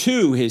prior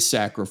to his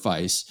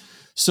sacrifice.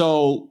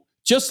 So,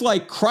 just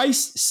like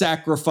Christ's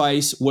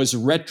sacrifice was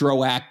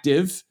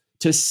retroactive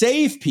to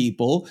save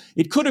people,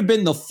 it could have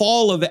been the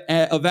fall of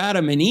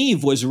Adam and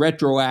Eve was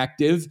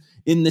retroactive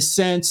in the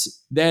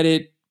sense that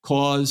it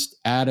caused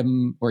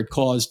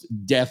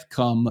death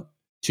come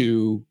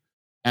to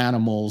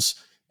animals,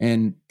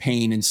 and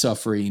pain and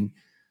suffering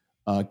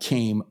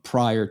came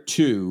prior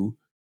to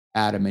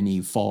Adam and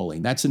Eve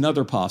falling. That's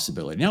another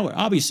possibility. Now,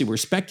 obviously, we're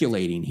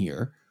speculating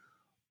here,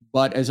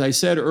 but as I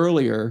said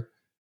earlier,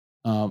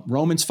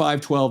 Romans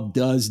 5:12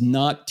 does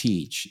not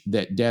teach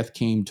that death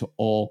came to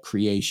all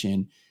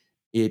creation.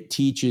 It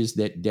teaches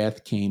that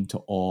death came to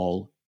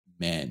all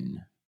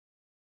men.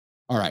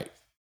 All right.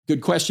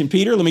 Good question,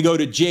 Peter. Let me go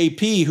to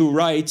JP, who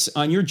writes,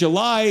 on your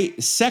July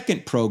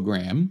 2nd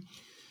program,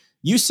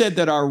 you said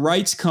that our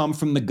rights come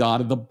from the God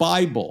of the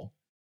Bible.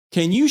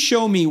 Can you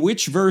show me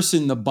which verse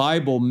in the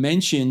Bible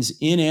mentions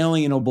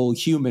inalienable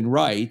human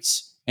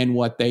rights and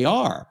what they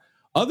are?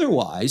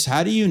 Otherwise,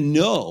 how do you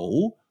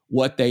know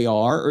what they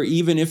are, or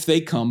even if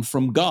they come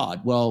from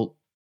God? Well,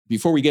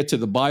 before we get to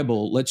the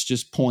Bible, let's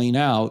just point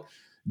out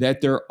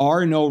that there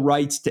are no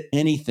rights to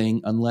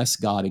anything unless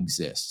God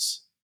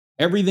exists.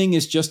 Everything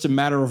is just a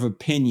matter of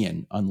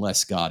opinion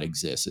unless God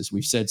exists, as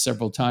we've said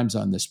several times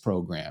on this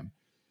program.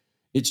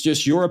 It's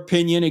just your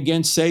opinion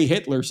against, say,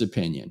 Hitler's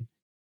opinion,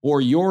 or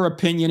your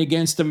opinion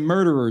against a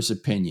murderer's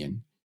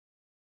opinion.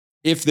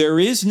 If there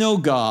is no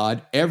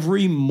God,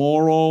 every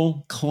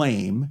moral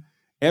claim,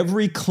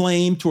 every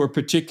claim to a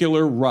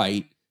particular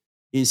right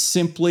is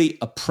simply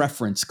a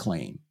preference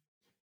claim.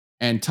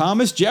 And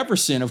Thomas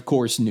Jefferson, of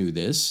course, knew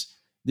this.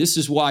 This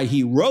is why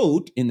he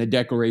wrote in the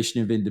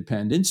Declaration of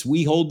Independence,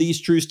 we hold these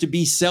truths to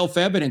be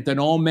self-evident that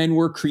all men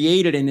were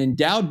created and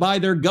endowed by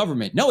their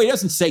government. No, he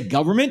doesn't say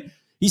government.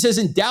 He says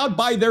endowed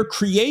by their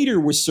creator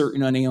with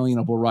certain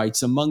unalienable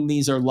rights. Among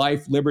these are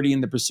life, liberty,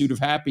 and the pursuit of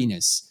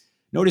happiness.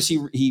 Notice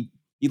he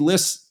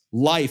lists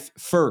life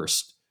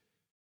first.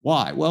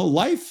 Why? Well,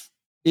 life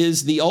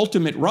is the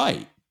ultimate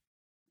right.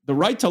 The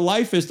right to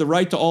life is the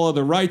right to all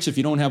other rights. If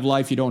you don't have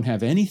life, you don't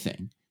have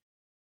anything.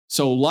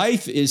 So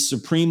life is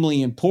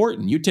supremely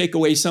important. You take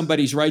away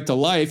somebody's right to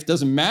life,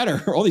 doesn't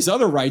matter. All these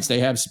other rights they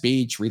have,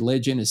 speech,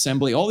 religion,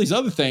 assembly, all these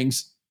other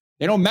things,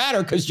 they don't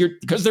matter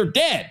because they're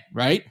dead,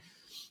 right?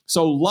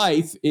 So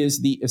life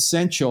is the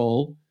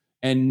essential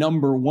and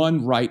number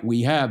one right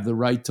we have, the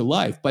right to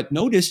life. But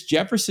notice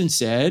Jefferson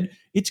said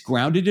it's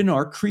grounded in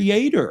our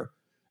creator.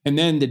 And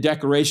then the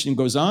Declaration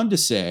goes on to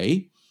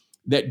say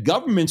that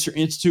governments are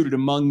instituted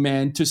among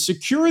men to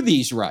secure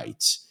these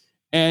rights.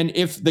 And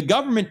if the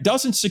government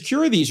doesn't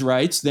secure these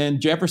rights, then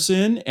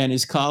Jefferson and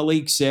his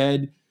colleagues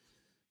said,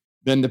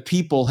 then the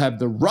people have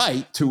the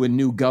right to a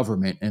new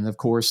government. And of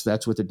course,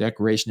 that's what the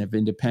Declaration of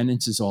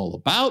Independence is all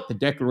about. The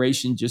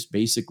Declaration just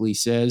basically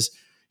says,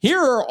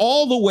 here are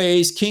all the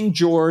ways King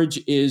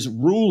George is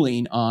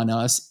ruling on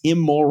us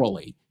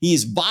immorally.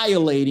 He's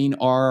violating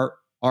the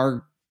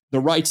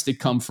rights that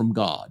come from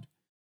God.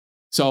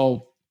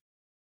 So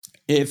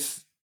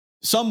if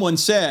someone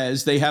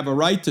says they have a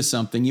right to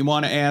something, you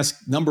want to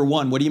ask, number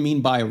one, what do you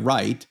mean by a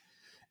right?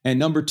 And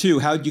number two,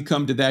 how did you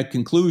come to that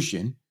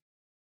conclusion?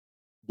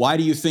 Why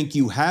do you think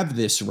you have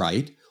this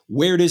right?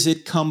 Where does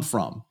it come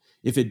from?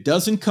 If it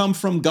doesn't come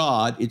from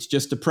God, it's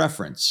just a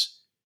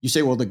preference. You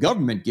say, well, the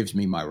government gives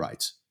me my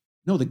rights.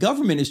 No, the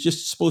government is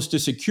just supposed to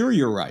secure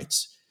your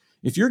rights.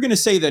 If you're going to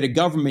say that a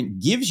government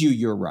gives you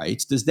your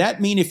rights, does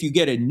that mean if you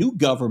get a new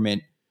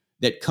government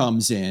that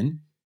comes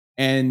in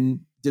and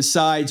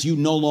decides you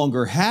no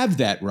longer have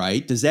that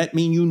right, does that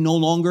mean you no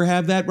longer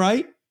have that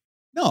right?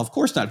 No, of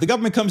course not. If the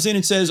government comes in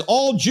and says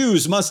all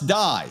Jews must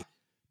die,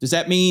 does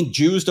that mean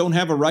Jews don't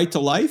have a right to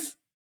life?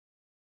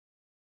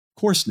 Of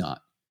course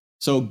not.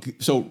 So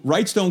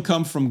rights don't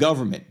come from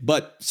government.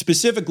 But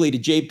specifically to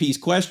JP's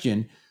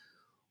question,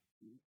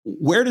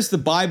 where does the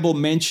Bible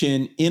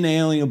mention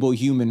inalienable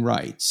human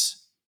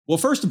rights? Well,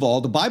 first of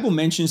all, the Bible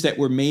mentions that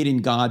we're made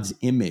in God's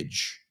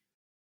image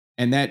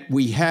and that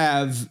we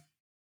have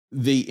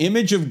the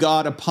image of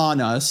God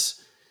upon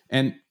us.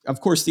 And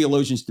of course,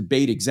 theologians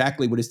debate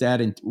exactly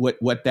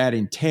what that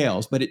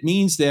entails, but it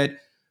means that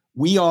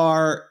we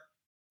are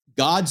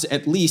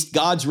at least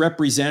God's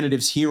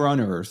representatives here on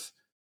earth.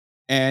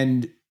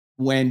 And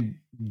when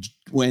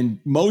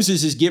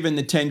Moses is given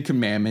the 10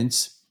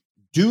 Commandments,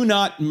 do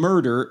not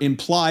murder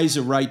implies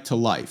a right to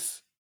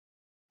life.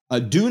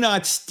 Do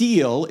not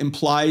steal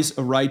implies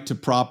a right to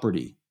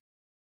property.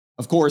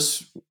 Of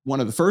course, one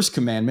of the first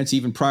commandments,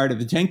 even prior to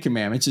the 10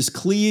 Commandments, is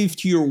cleave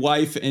to your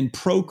wife and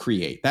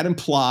procreate. That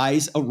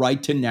implies a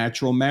right to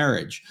natural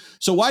marriage.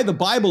 So why the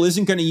Bible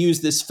isn't going to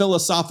use this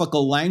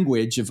philosophical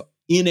language of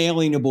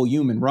inalienable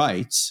human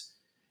rights,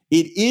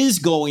 it is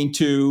going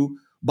to,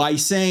 by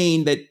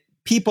saying that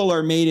people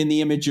are made in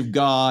the image of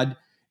God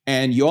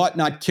and you ought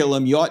not kill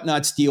them, you ought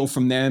not steal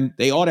from them,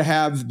 they ought to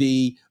have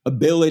the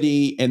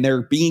ability and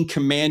they're being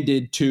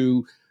commanded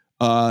to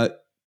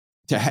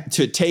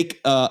take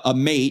a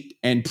mate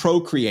and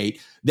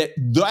procreate,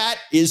 that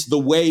is the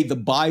way the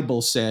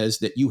Bible says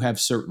that you have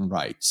certain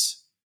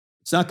rights.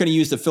 It's not going to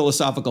use the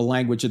philosophical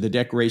language of the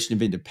Declaration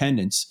of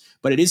Independence,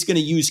 but it is going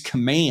to use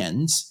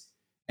commands,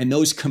 and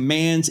those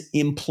commands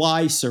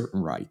imply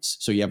certain rights.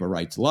 So you have a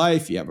right to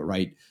life, you have a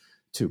right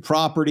to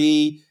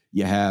property,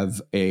 you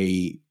have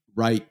a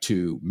right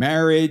to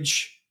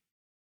marriage,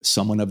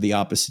 someone of the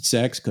opposite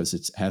sex, because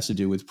it has to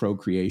do with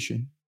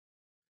procreation.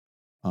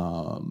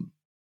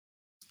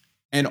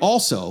 And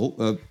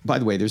also, by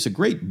the way, there's a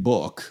great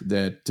book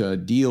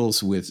that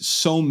deals with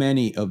so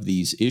many of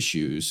these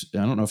issues. I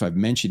don't know if I've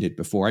mentioned it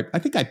before. I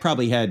think I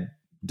probably had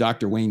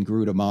Dr. Wayne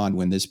Grudem on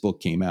when this book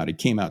came out. It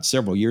came out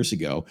several years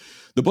ago.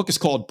 The book is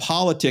called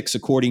Politics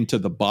According to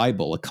the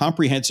Bible, a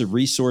comprehensive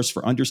resource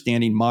for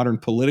understanding modern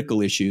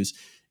political issues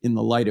in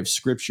the light of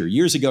Scripture.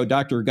 Years ago,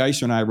 Dr.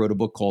 Geisler and I wrote a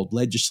book called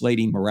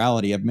Legislating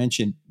Morality. I've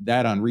mentioned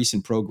that on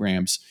recent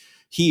programs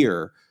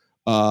here.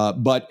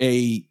 But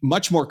a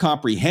much more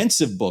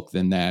comprehensive book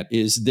than that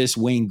is this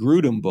Wayne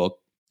Grudem book,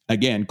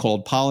 again,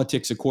 called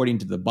Politics According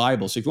to the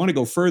Bible. So if you want to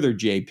go further,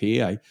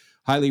 JP, I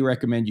highly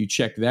recommend you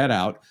check that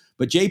out.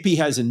 But JP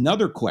has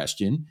another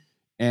question,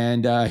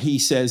 and he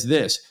says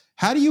this: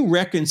 how do you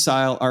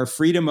reconcile our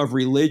freedom of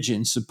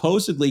religion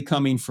supposedly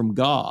coming from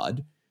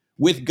God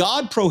with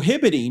God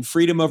prohibiting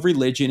freedom of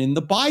religion in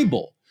the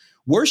Bible?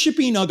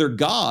 Worshipping other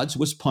gods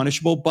was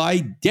punishable by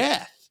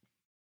death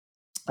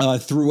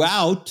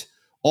throughout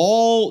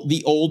all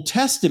the Old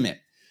Testament.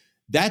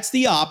 That's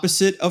the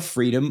opposite of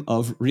freedom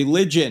of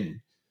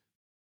religion.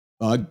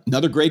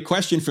 Another great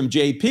question from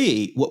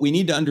JP. What we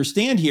need to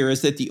understand here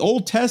is that the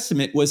Old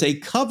Testament was a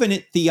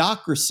covenant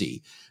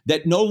theocracy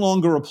that no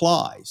longer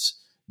applies.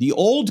 The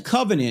Old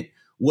Covenant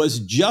was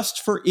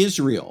just for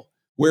Israel.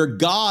 where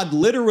God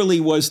literally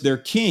was their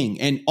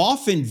king, and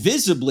often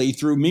visibly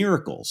through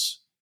miracles.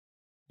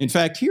 In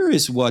fact, here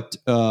is what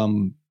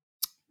Wayne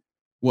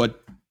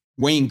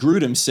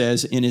Grudem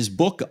says in his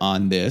book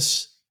on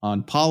this,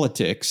 on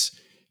politics.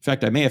 In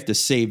fact, I may have to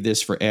save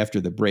this for after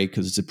the break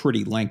because it's a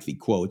pretty lengthy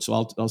quote,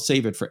 so I'll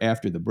save it for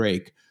after the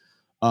break.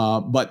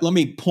 But let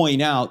me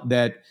point out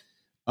that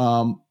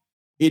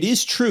it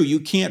is true you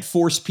can't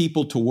force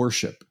people to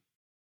worship.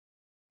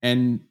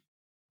 And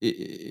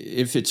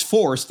if it's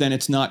forced, then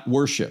it's not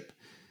worship.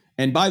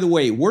 And by the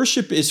way,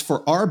 worship is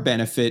for our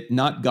benefit,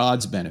 not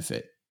God's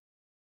benefit.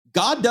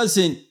 God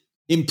doesn't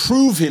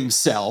improve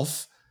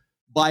himself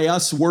by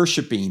us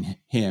worshiping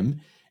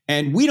him,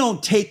 and we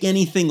don't take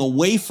anything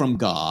away from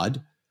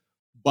God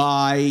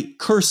by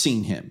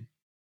cursing him.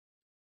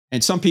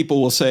 And some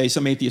people will say,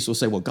 some atheists will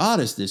say, well, God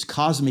is this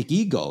cosmic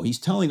ego. He's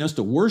telling us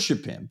to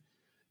worship him.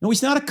 No,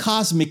 he's not a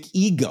cosmic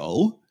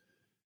ego.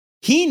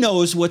 He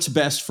knows what's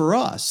best for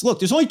us. Look,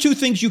 there's only two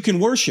things you can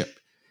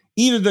worship,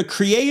 either the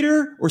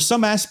creator or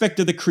some aspect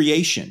of the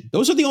creation.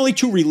 Those are the only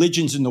two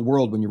religions in the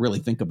world when you really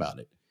think about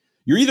it.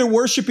 You're either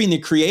worshiping the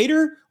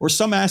creator or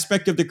some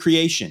aspect of the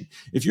creation.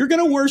 If you're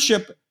going to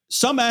worship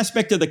some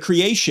aspect of the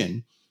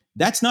creation,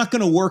 that's not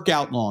going to work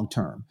out long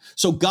term.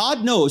 So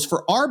God knows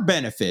for our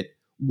benefit,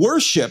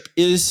 worship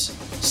is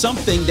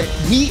something that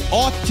we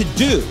ought to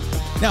do.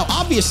 Now,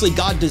 obviously,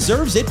 God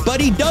deserves it, but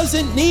he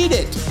doesn't need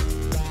it.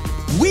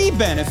 We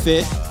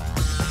benefit,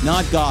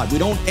 not God. We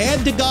don't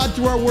add to God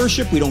through our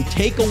worship. We don't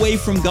take away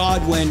from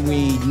God when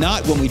we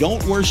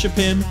don't worship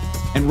him.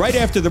 And right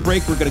after the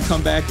break, we're going to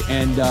come back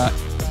and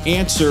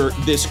answer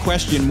this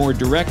question more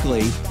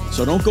directly.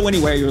 So don't go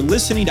anywhere. You're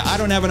listening to I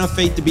Don't Have Enough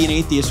Faith to Be an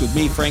Atheist with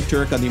me, Frank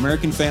Turek, on the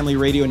American Family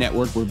Radio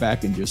Network. We're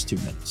back in just 2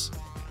 minutes.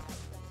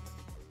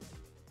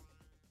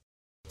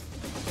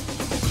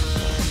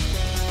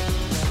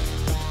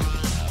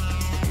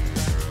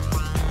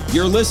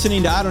 You're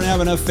listening to I Don't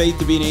Have Enough Faith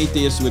to Be an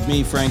Atheist with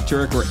me, Frank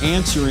Turek. We're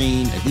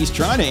answering, at least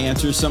trying to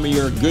answer, some of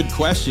your good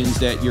questions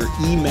that you're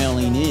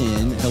emailing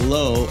in.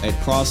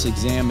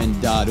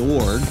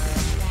 hello@crossexamine.org.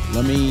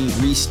 Let me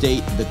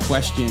restate the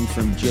question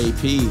from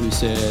JP, who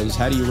says,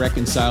 how do you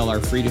reconcile our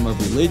freedom of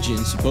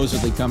religion,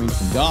 supposedly coming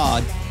from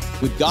God,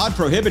 with God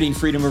prohibiting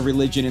freedom of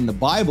religion in the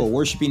Bible?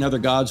 Worshiping other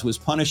gods was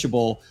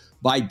punishable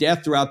by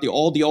death throughout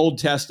all the Old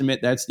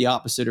Testament. That's the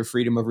opposite of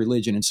freedom of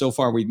religion. And so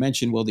far we've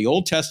mentioned, well, the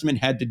Old Testament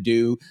had to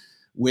do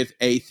with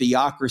a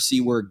theocracy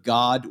where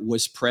God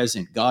was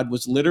present. God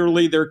was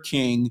literally their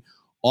king,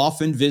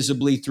 often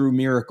visibly through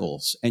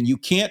miracles. And you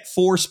can't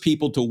force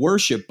people to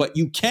worship, but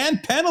you can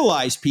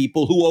penalize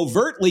people who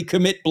overtly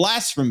commit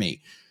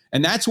blasphemy.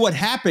 And that's what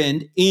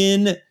happened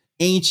in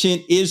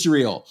ancient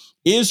Israel.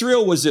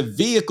 Israel was a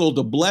vehicle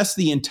to bless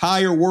the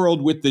entire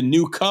world with the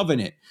new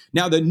covenant.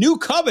 Now, the new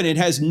covenant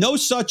has no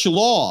such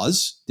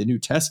laws. The New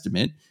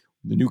Testament,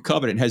 the new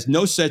covenant has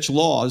no such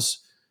laws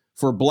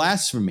for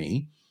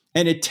blasphemy.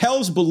 And it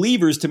tells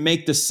believers to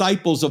make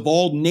disciples of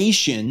all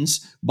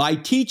nations by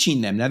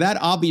teaching them. Now, that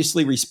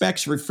obviously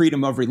respects for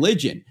freedom of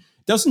religion.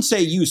 It doesn't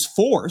say use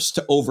force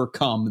to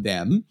overcome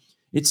them.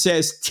 It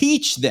says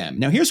teach them.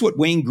 Now, here's what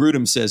Wayne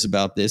Grudem says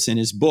about this in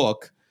his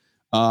book,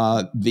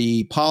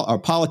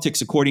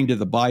 Politics According to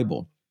the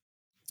Bible.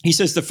 He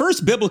says the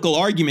first biblical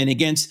argument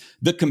against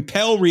the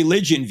compel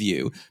religion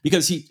view,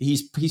 because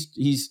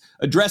he's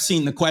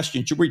addressing the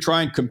question, should we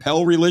try and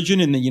compel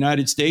religion in the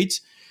United States?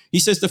 He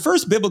says the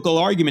first biblical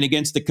argument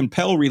against the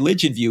compel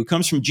religion view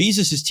comes from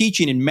Jesus'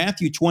 teaching in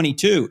Matthew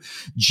 22.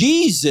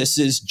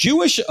 Jesus'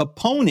 Jewish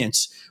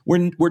opponents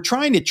were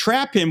trying to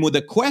trap him with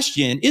a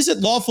question, is it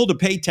lawful to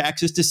pay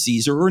taxes to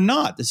Caesar or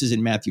not? This is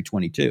in Matthew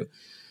 22.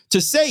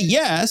 To say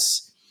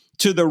yes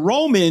to the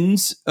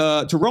Romans,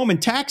 to Roman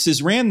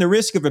taxes ran the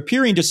risk of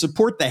appearing to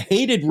support the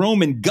hated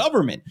Roman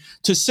government.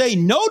 To say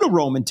no to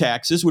Roman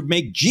taxes would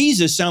make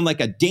Jesus sound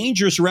like a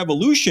dangerous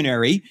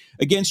revolutionary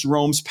against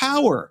Rome's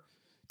power.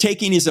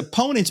 Taking his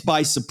opponents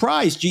by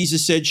surprise,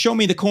 Jesus said, show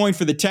me the coin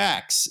for the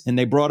tax. And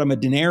they brought him a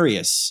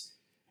denarius.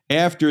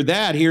 After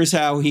that, here's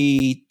how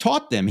he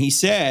taught them. He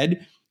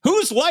said,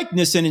 whose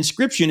likeness and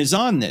inscription is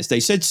on this? They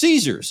said,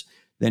 Caesar's.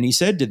 Then he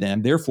said to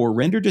them, therefore,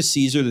 render to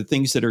Caesar the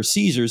things that are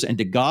Caesar's, and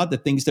to God the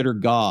things that are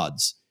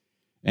God's.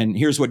 And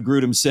here's what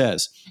Grudem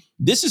says.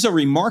 This is a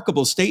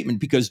remarkable statement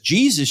because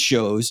Jesus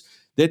shows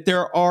that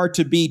there are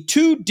to be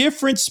two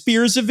different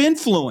spheres of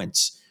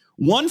influence.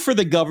 One for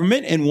the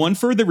government and one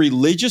for the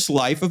religious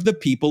life of the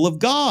people of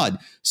God.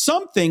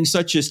 Some things,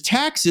 such as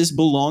taxes,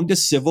 belong to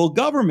civil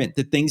government,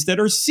 the things that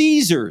are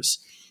Caesar's.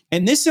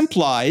 And this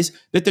implies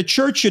that the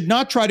church should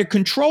not try to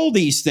control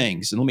these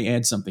things. And let me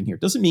add something here.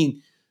 It doesn't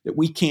mean that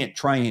we can't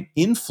try and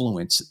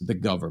influence the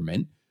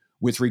government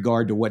with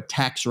regard to what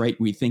tax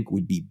rate we think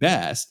would be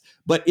best,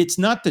 but it's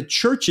not the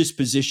church's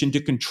position to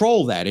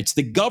control that. It's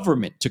the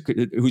government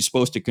who's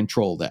supposed to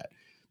control that.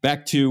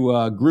 Back to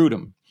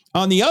Grudem.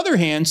 On the other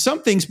hand,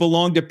 some things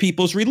belong to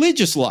people's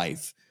religious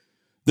life,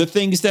 the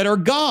things that are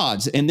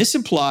God's. And this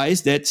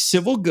implies that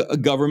civil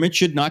government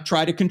should not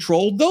try to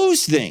control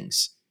those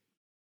things.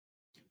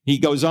 He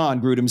goes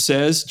on, Grudem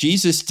says,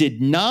 Jesus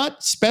did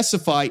not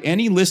specify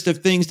any list of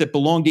things that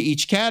belong to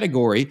each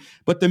category,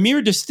 but the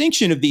mere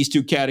distinction of these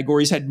two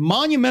categories had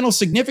monumental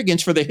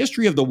significance for the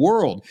history of the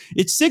world.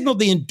 It signaled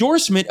the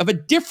endorsement of a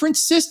different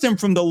system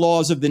from the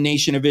laws of the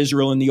nation of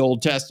Israel in the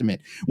Old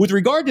Testament. With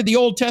regard to the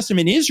Old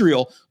Testament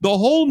Israel, the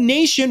whole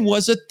nation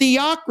was a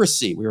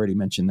theocracy. We already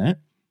mentioned that.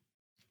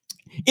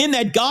 In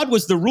that God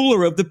was the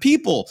ruler of the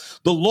people.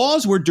 The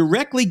laws were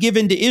directly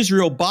given to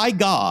Israel by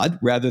God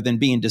rather than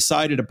being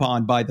decided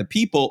upon by the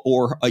people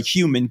or a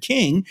human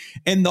king,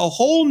 and the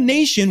whole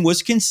nation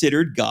was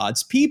considered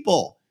God's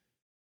people.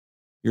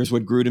 Here's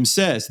what Grudem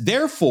says.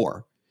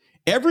 Therefore,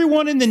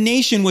 everyone in the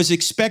nation was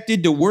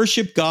expected to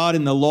worship God,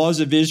 and the laws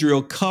of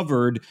Israel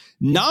covered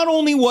not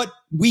only what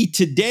we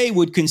today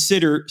would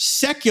consider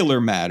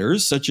secular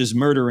matters, such as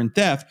murder and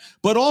theft,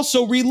 but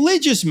also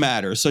religious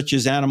matters, such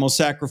as animal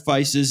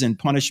sacrifices and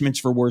punishments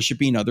for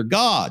worshiping other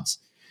gods.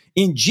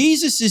 In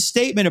Jesus'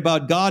 statement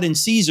about God and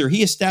Caesar,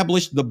 he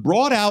established the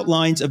broad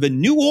outlines of a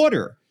new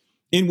order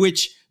in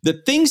which the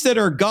things that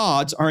are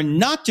God's are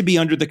not to be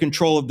under the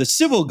control of the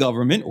civil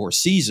government or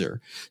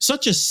Caesar.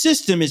 Such a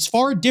system is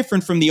far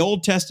different from the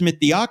Old Testament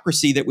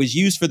theocracy that was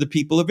used for the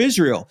people of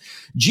Israel.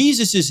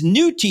 Jesus'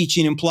 new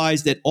teaching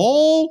implies that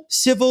all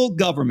civil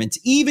governments,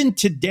 even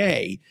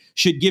today,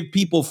 should give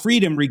people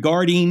freedom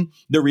regarding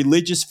the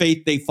religious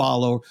faith they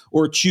follow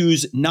or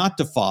choose not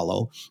to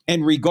follow,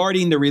 and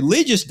regarding the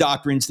religious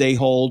doctrines they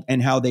hold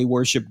and how they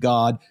worship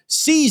God.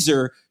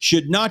 Caesar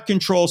should not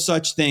control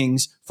such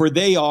things, for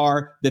they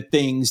are the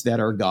things that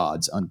are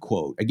God's,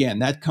 unquote. Again,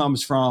 that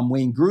comes from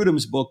Wayne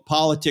Grudem's book,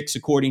 Politics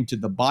According to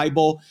the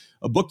Bible,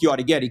 a book you ought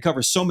to get. He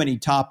covers so many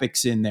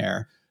topics in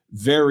there.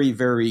 Very,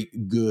 very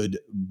good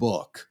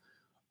book.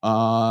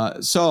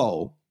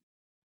 So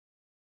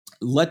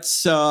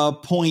let's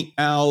point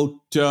out,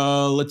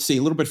 let's see,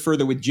 a little bit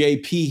further with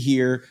JP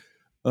here.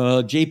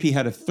 JP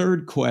had a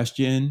third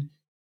question.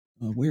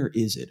 Where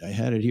is it? I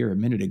had it here a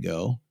minute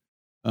ago.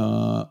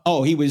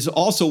 He was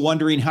also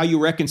wondering how you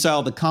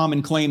reconcile the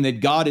common claim that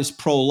God is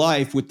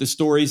pro-life with the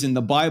stories in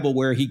the Bible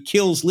where he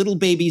kills little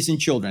babies and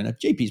children.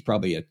 JP's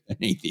probably an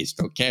atheist,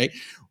 okay?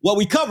 Well,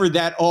 we covered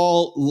that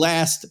all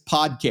last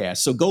podcast.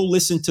 So go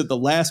listen to the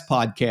last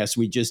podcast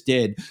we just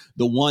did,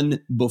 the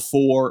one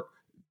before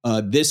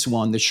this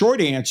one. The short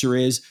answer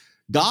is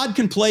God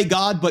can play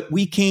God, but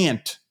we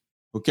can't,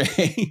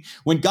 okay?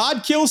 When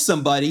God kills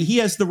somebody, he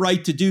has the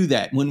right to do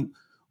that.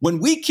 When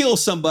we kill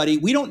somebody,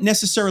 we don't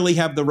necessarily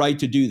have the right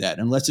to do that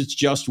unless it's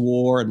just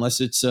war,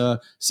 unless it's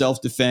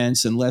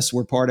self-defense, unless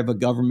we're part of a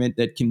government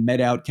that can met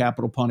out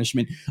capital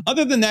punishment.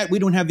 Other than that, we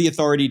don't have the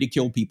authority to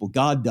kill people.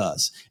 God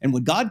does. And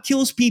when God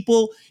kills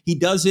people, he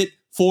does it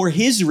for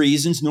his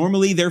reasons.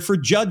 Normally, they're for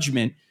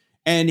judgment.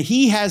 And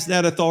he has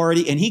that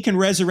authority, and he can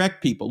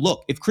resurrect people.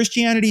 Look, if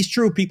Christianity is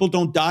true, people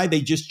don't die.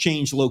 They just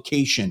change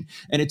location.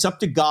 And it's up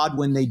to God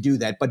when they do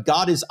that. But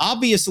God is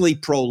obviously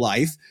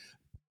pro-life.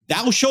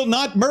 Thou shalt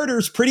not murder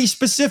is pretty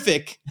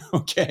specific,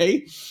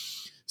 okay?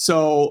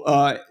 So,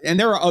 and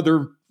there are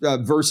other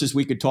verses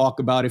we could talk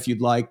about if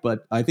you'd like,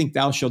 but I think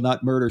thou shalt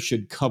not murder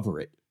should cover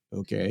it,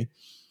 okay?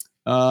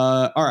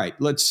 All right,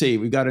 let's see.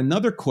 We've got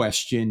another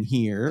question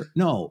here.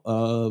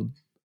 Well,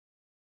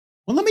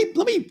 let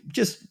me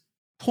just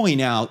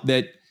point out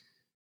that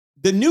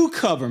the new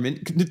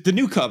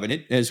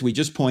covenant, as we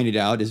just pointed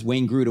out, as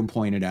Wayne Grudem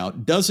pointed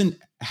out, doesn't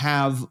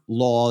have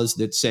laws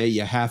that say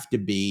you have to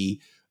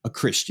be a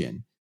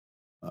Christian.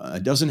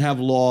 It doesn't have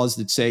laws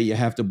that say you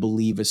have to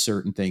believe a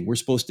certain thing. We're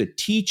supposed to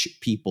teach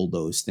people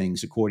those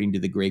things according to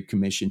the Great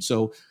Commission.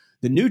 So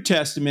the New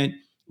Testament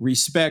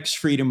respects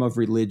freedom of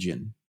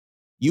religion.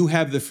 You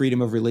have the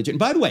freedom of religion.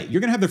 By the way,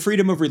 you're going to have the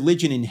freedom of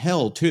religion in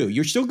hell too.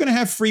 You're still going to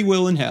have free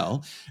will in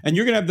hell, and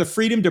you're going to have the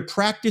freedom to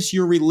practice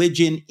your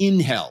religion in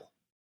hell.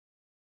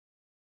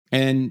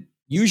 And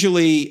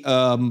usually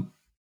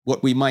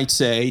what we might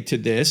say to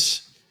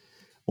this,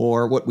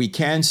 or what we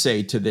can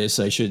say to this,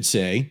 I should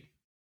say,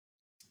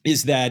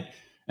 is that,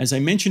 as I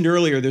mentioned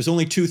earlier, there's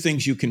only two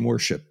things you can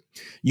worship.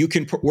 You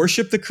can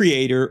worship the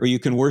Creator, or you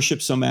can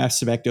worship some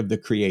aspect of the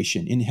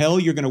creation. In hell,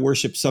 you're going to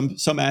worship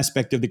some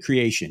aspect of the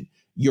creation,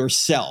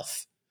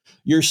 yourself.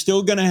 You're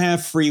still going to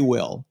have free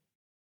will,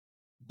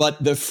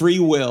 but the free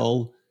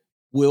will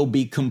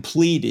be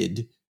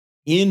completed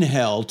in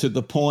hell to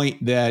the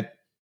point that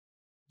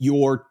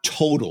you're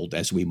totaled,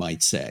 as we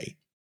might say.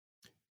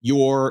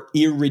 You're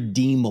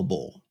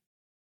irredeemable.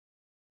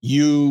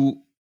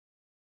 You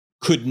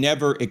could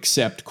never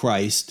accept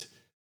Christ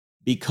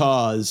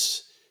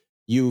because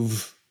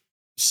you've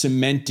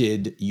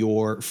cemented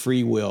your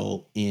free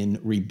will in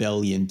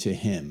rebellion to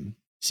him.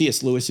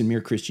 C.S. Lewis in Mere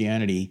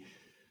Christianity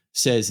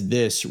says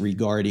this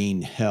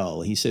regarding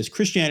hell. He says,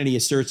 Christianity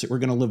asserts that we're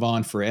going to live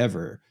on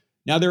forever.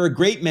 Now, there are a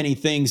great many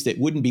things that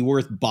wouldn't be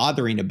worth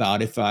bothering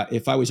about if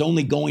I was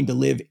only going to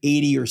live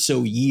 80 or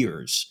so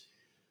years.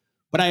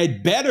 But I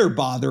had better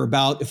bother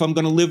about if I'm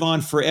going to live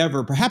on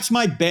forever. Perhaps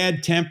my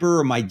bad temper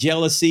or my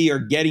jealousy are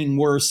getting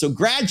worse. So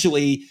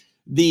gradually,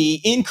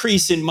 the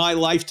increase in my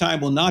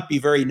lifetime will not be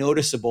very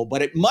noticeable,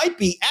 but it might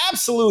be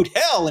absolute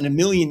hell in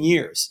 1,000,000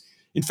 years.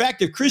 In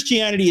fact, if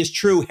Christianity is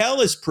true,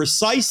 hell is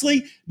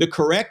precisely the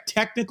correct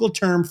technical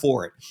term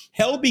for it.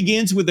 Hell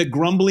begins with a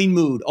grumbling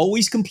mood,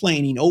 always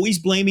complaining, always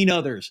blaming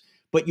others,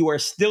 but you are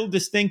still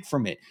distinct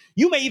from it.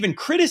 You may even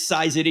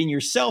criticize it in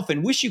yourself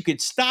and wish you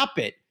could stop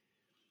it,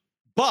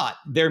 but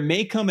there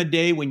may come a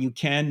day when you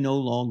can no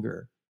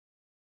longer.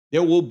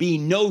 There will be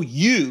no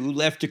you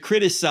left to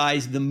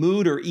criticize the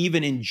mood or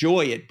even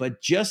enjoy it,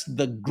 but just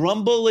the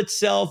grumble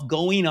itself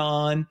going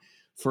on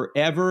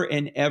forever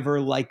and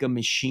ever like a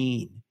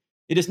machine.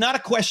 It is not a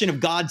question of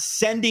God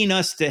sending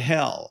us to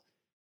hell.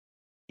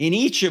 In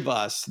each of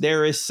us,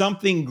 there is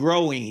something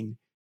growing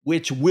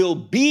which will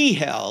be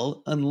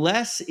hell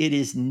unless it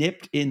is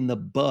nipped in the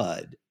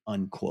bud,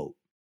 unquote.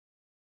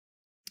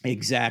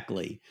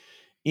 Exactly.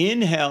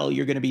 In hell,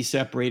 you're going to be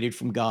separated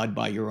from God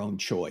by your own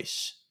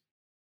choice.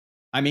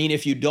 I mean,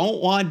 if you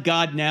don't want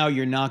God now,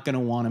 you're not going to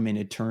want him in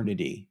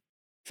eternity.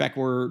 In fact,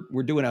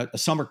 we're doing a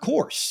summer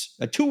course,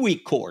 a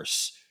 2-week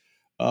course,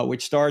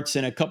 which starts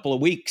in a couple of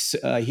weeks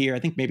here, I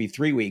think maybe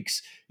 3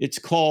 weeks. It's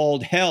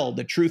called Hell,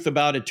 the Truth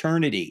About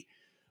Eternity.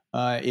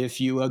 If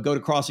you go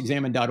to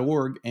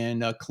crossexamine.org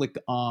and click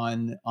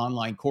on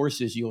online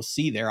courses, you'll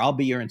see there. I'll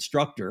be your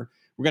instructor.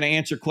 We're going to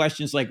answer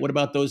questions like, what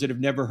about those that have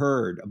never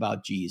heard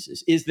about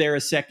Jesus? Is there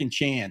a second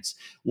chance?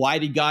 Why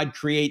did God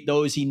create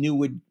those he knew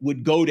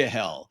would go to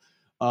hell?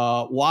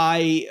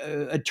 Why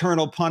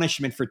eternal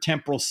punishment for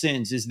temporal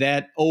sins? Is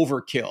that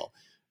overkill?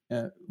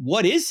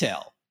 What is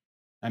hell?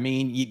 I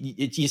mean,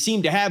 you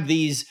seem to have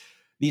these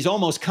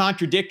almost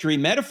contradictory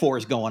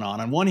metaphors going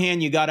on. On one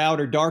hand, you got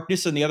outer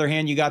darkness. On the other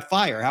hand, you got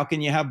fire. How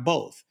can you have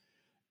both?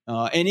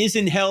 And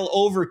isn't hell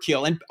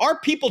overkill? And are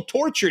people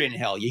tortured in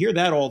hell? You hear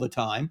that all the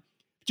time,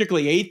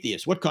 particularly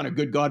atheists. What kind of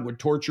good God would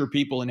torture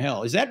people in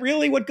hell? Is that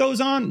really what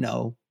goes on?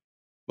 No,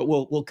 but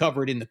we'll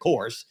cover it in the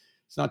course.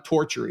 It's not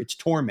torture, it's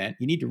torment.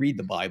 You need to read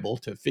the Bible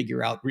to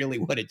figure out really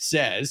what it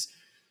says.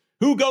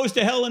 Who goes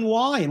to hell and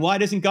why? And why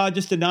doesn't God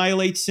just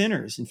annihilate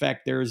sinners? In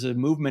fact, there's a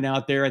movement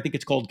out there, I think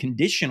it's called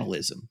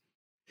conditionalism,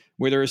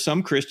 where there are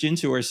some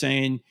Christians who are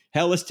saying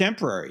hell is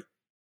temporary.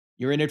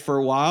 You're in it for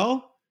a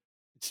while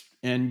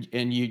and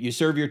you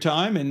serve your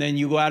time and then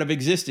you go out of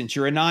existence.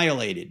 You're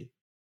annihilated.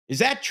 Is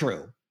that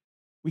true?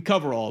 We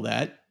cover all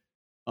that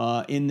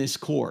in this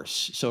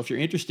course. So if you're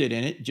interested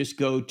in it, just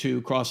go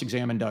to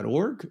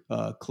crossexamine.org,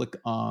 click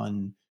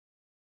on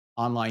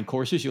online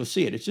courses. You'll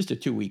see it. It's just a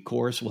 2-week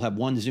course. We'll have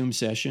one Zoom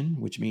session,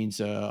 which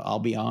means I'll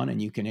be on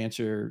and you can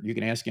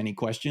ask any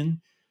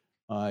question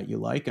you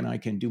like, and I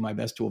can do my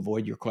best to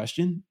avoid your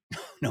question.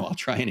 No, I'll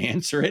try and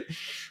answer it.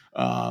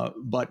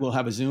 But we'll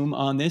have a Zoom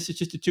on this. It's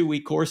just a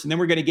 2-week course. And then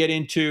we're going to get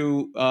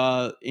into,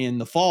 in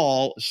the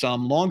fall,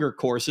 some longer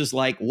courses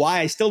like Why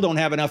I Still Don't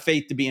Have Enough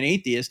Faith to Be an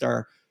Atheist,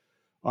 our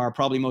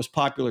probably most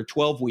popular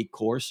 12-week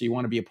course. So you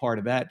want to be a part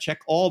of that. Check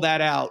all that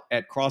out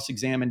at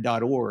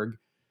crossexamine.org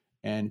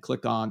and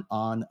click on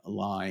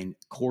online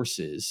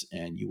courses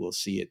and you will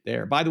see it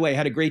there. By the way, I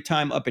had a great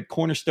time up at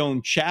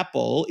Cornerstone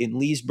Chapel in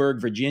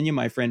Leesburg, Virginia.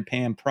 My friend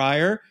Pam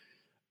Pryor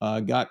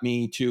got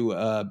me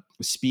to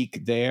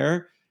speak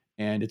there.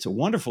 And it's a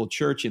wonderful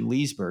church in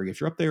Leesburg. If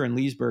you're up there in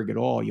Leesburg at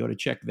all, you ought to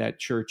check that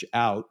church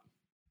out.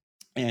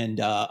 And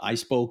I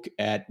spoke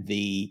at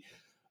a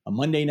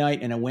Monday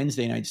night and a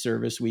Wednesday night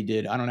service. We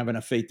did I Don't Have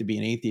Enough Faith to Be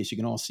an Atheist. You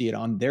can all see it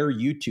on their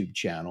YouTube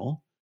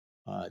channel.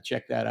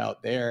 Check that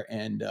out there.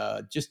 And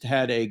just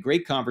had a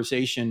great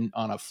conversation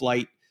on a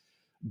flight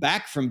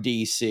back from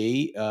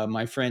D.C.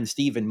 My friend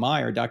Stephen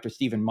Meyer, Dr.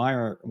 Stephen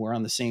Meyer, we're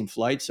on the same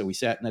flight. So we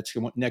sat next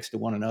to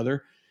one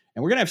another.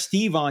 And we're going to have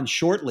Steve on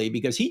shortly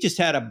because he just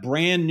had a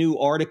brand new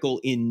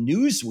article in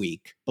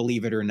Newsweek,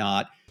 believe it or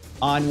not,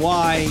 on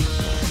why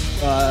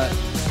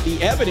the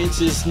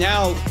evidence is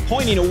now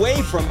pointing away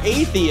from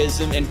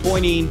atheism and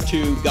pointing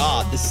to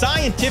God. The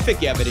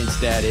scientific evidence,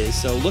 that is.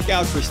 So look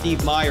out for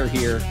Steve Meyer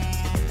here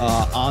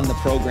on the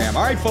program.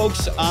 All right,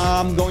 folks,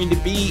 I'm going to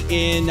be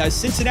in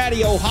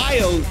Cincinnati,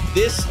 Ohio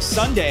this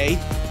Sunday.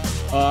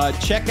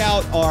 Check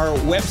out our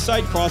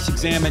website,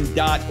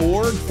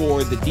 crossexamine.org,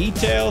 for the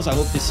details. I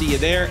hope to see you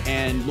there.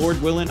 And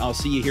Lord willing, I'll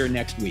see you here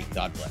next week.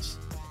 God bless.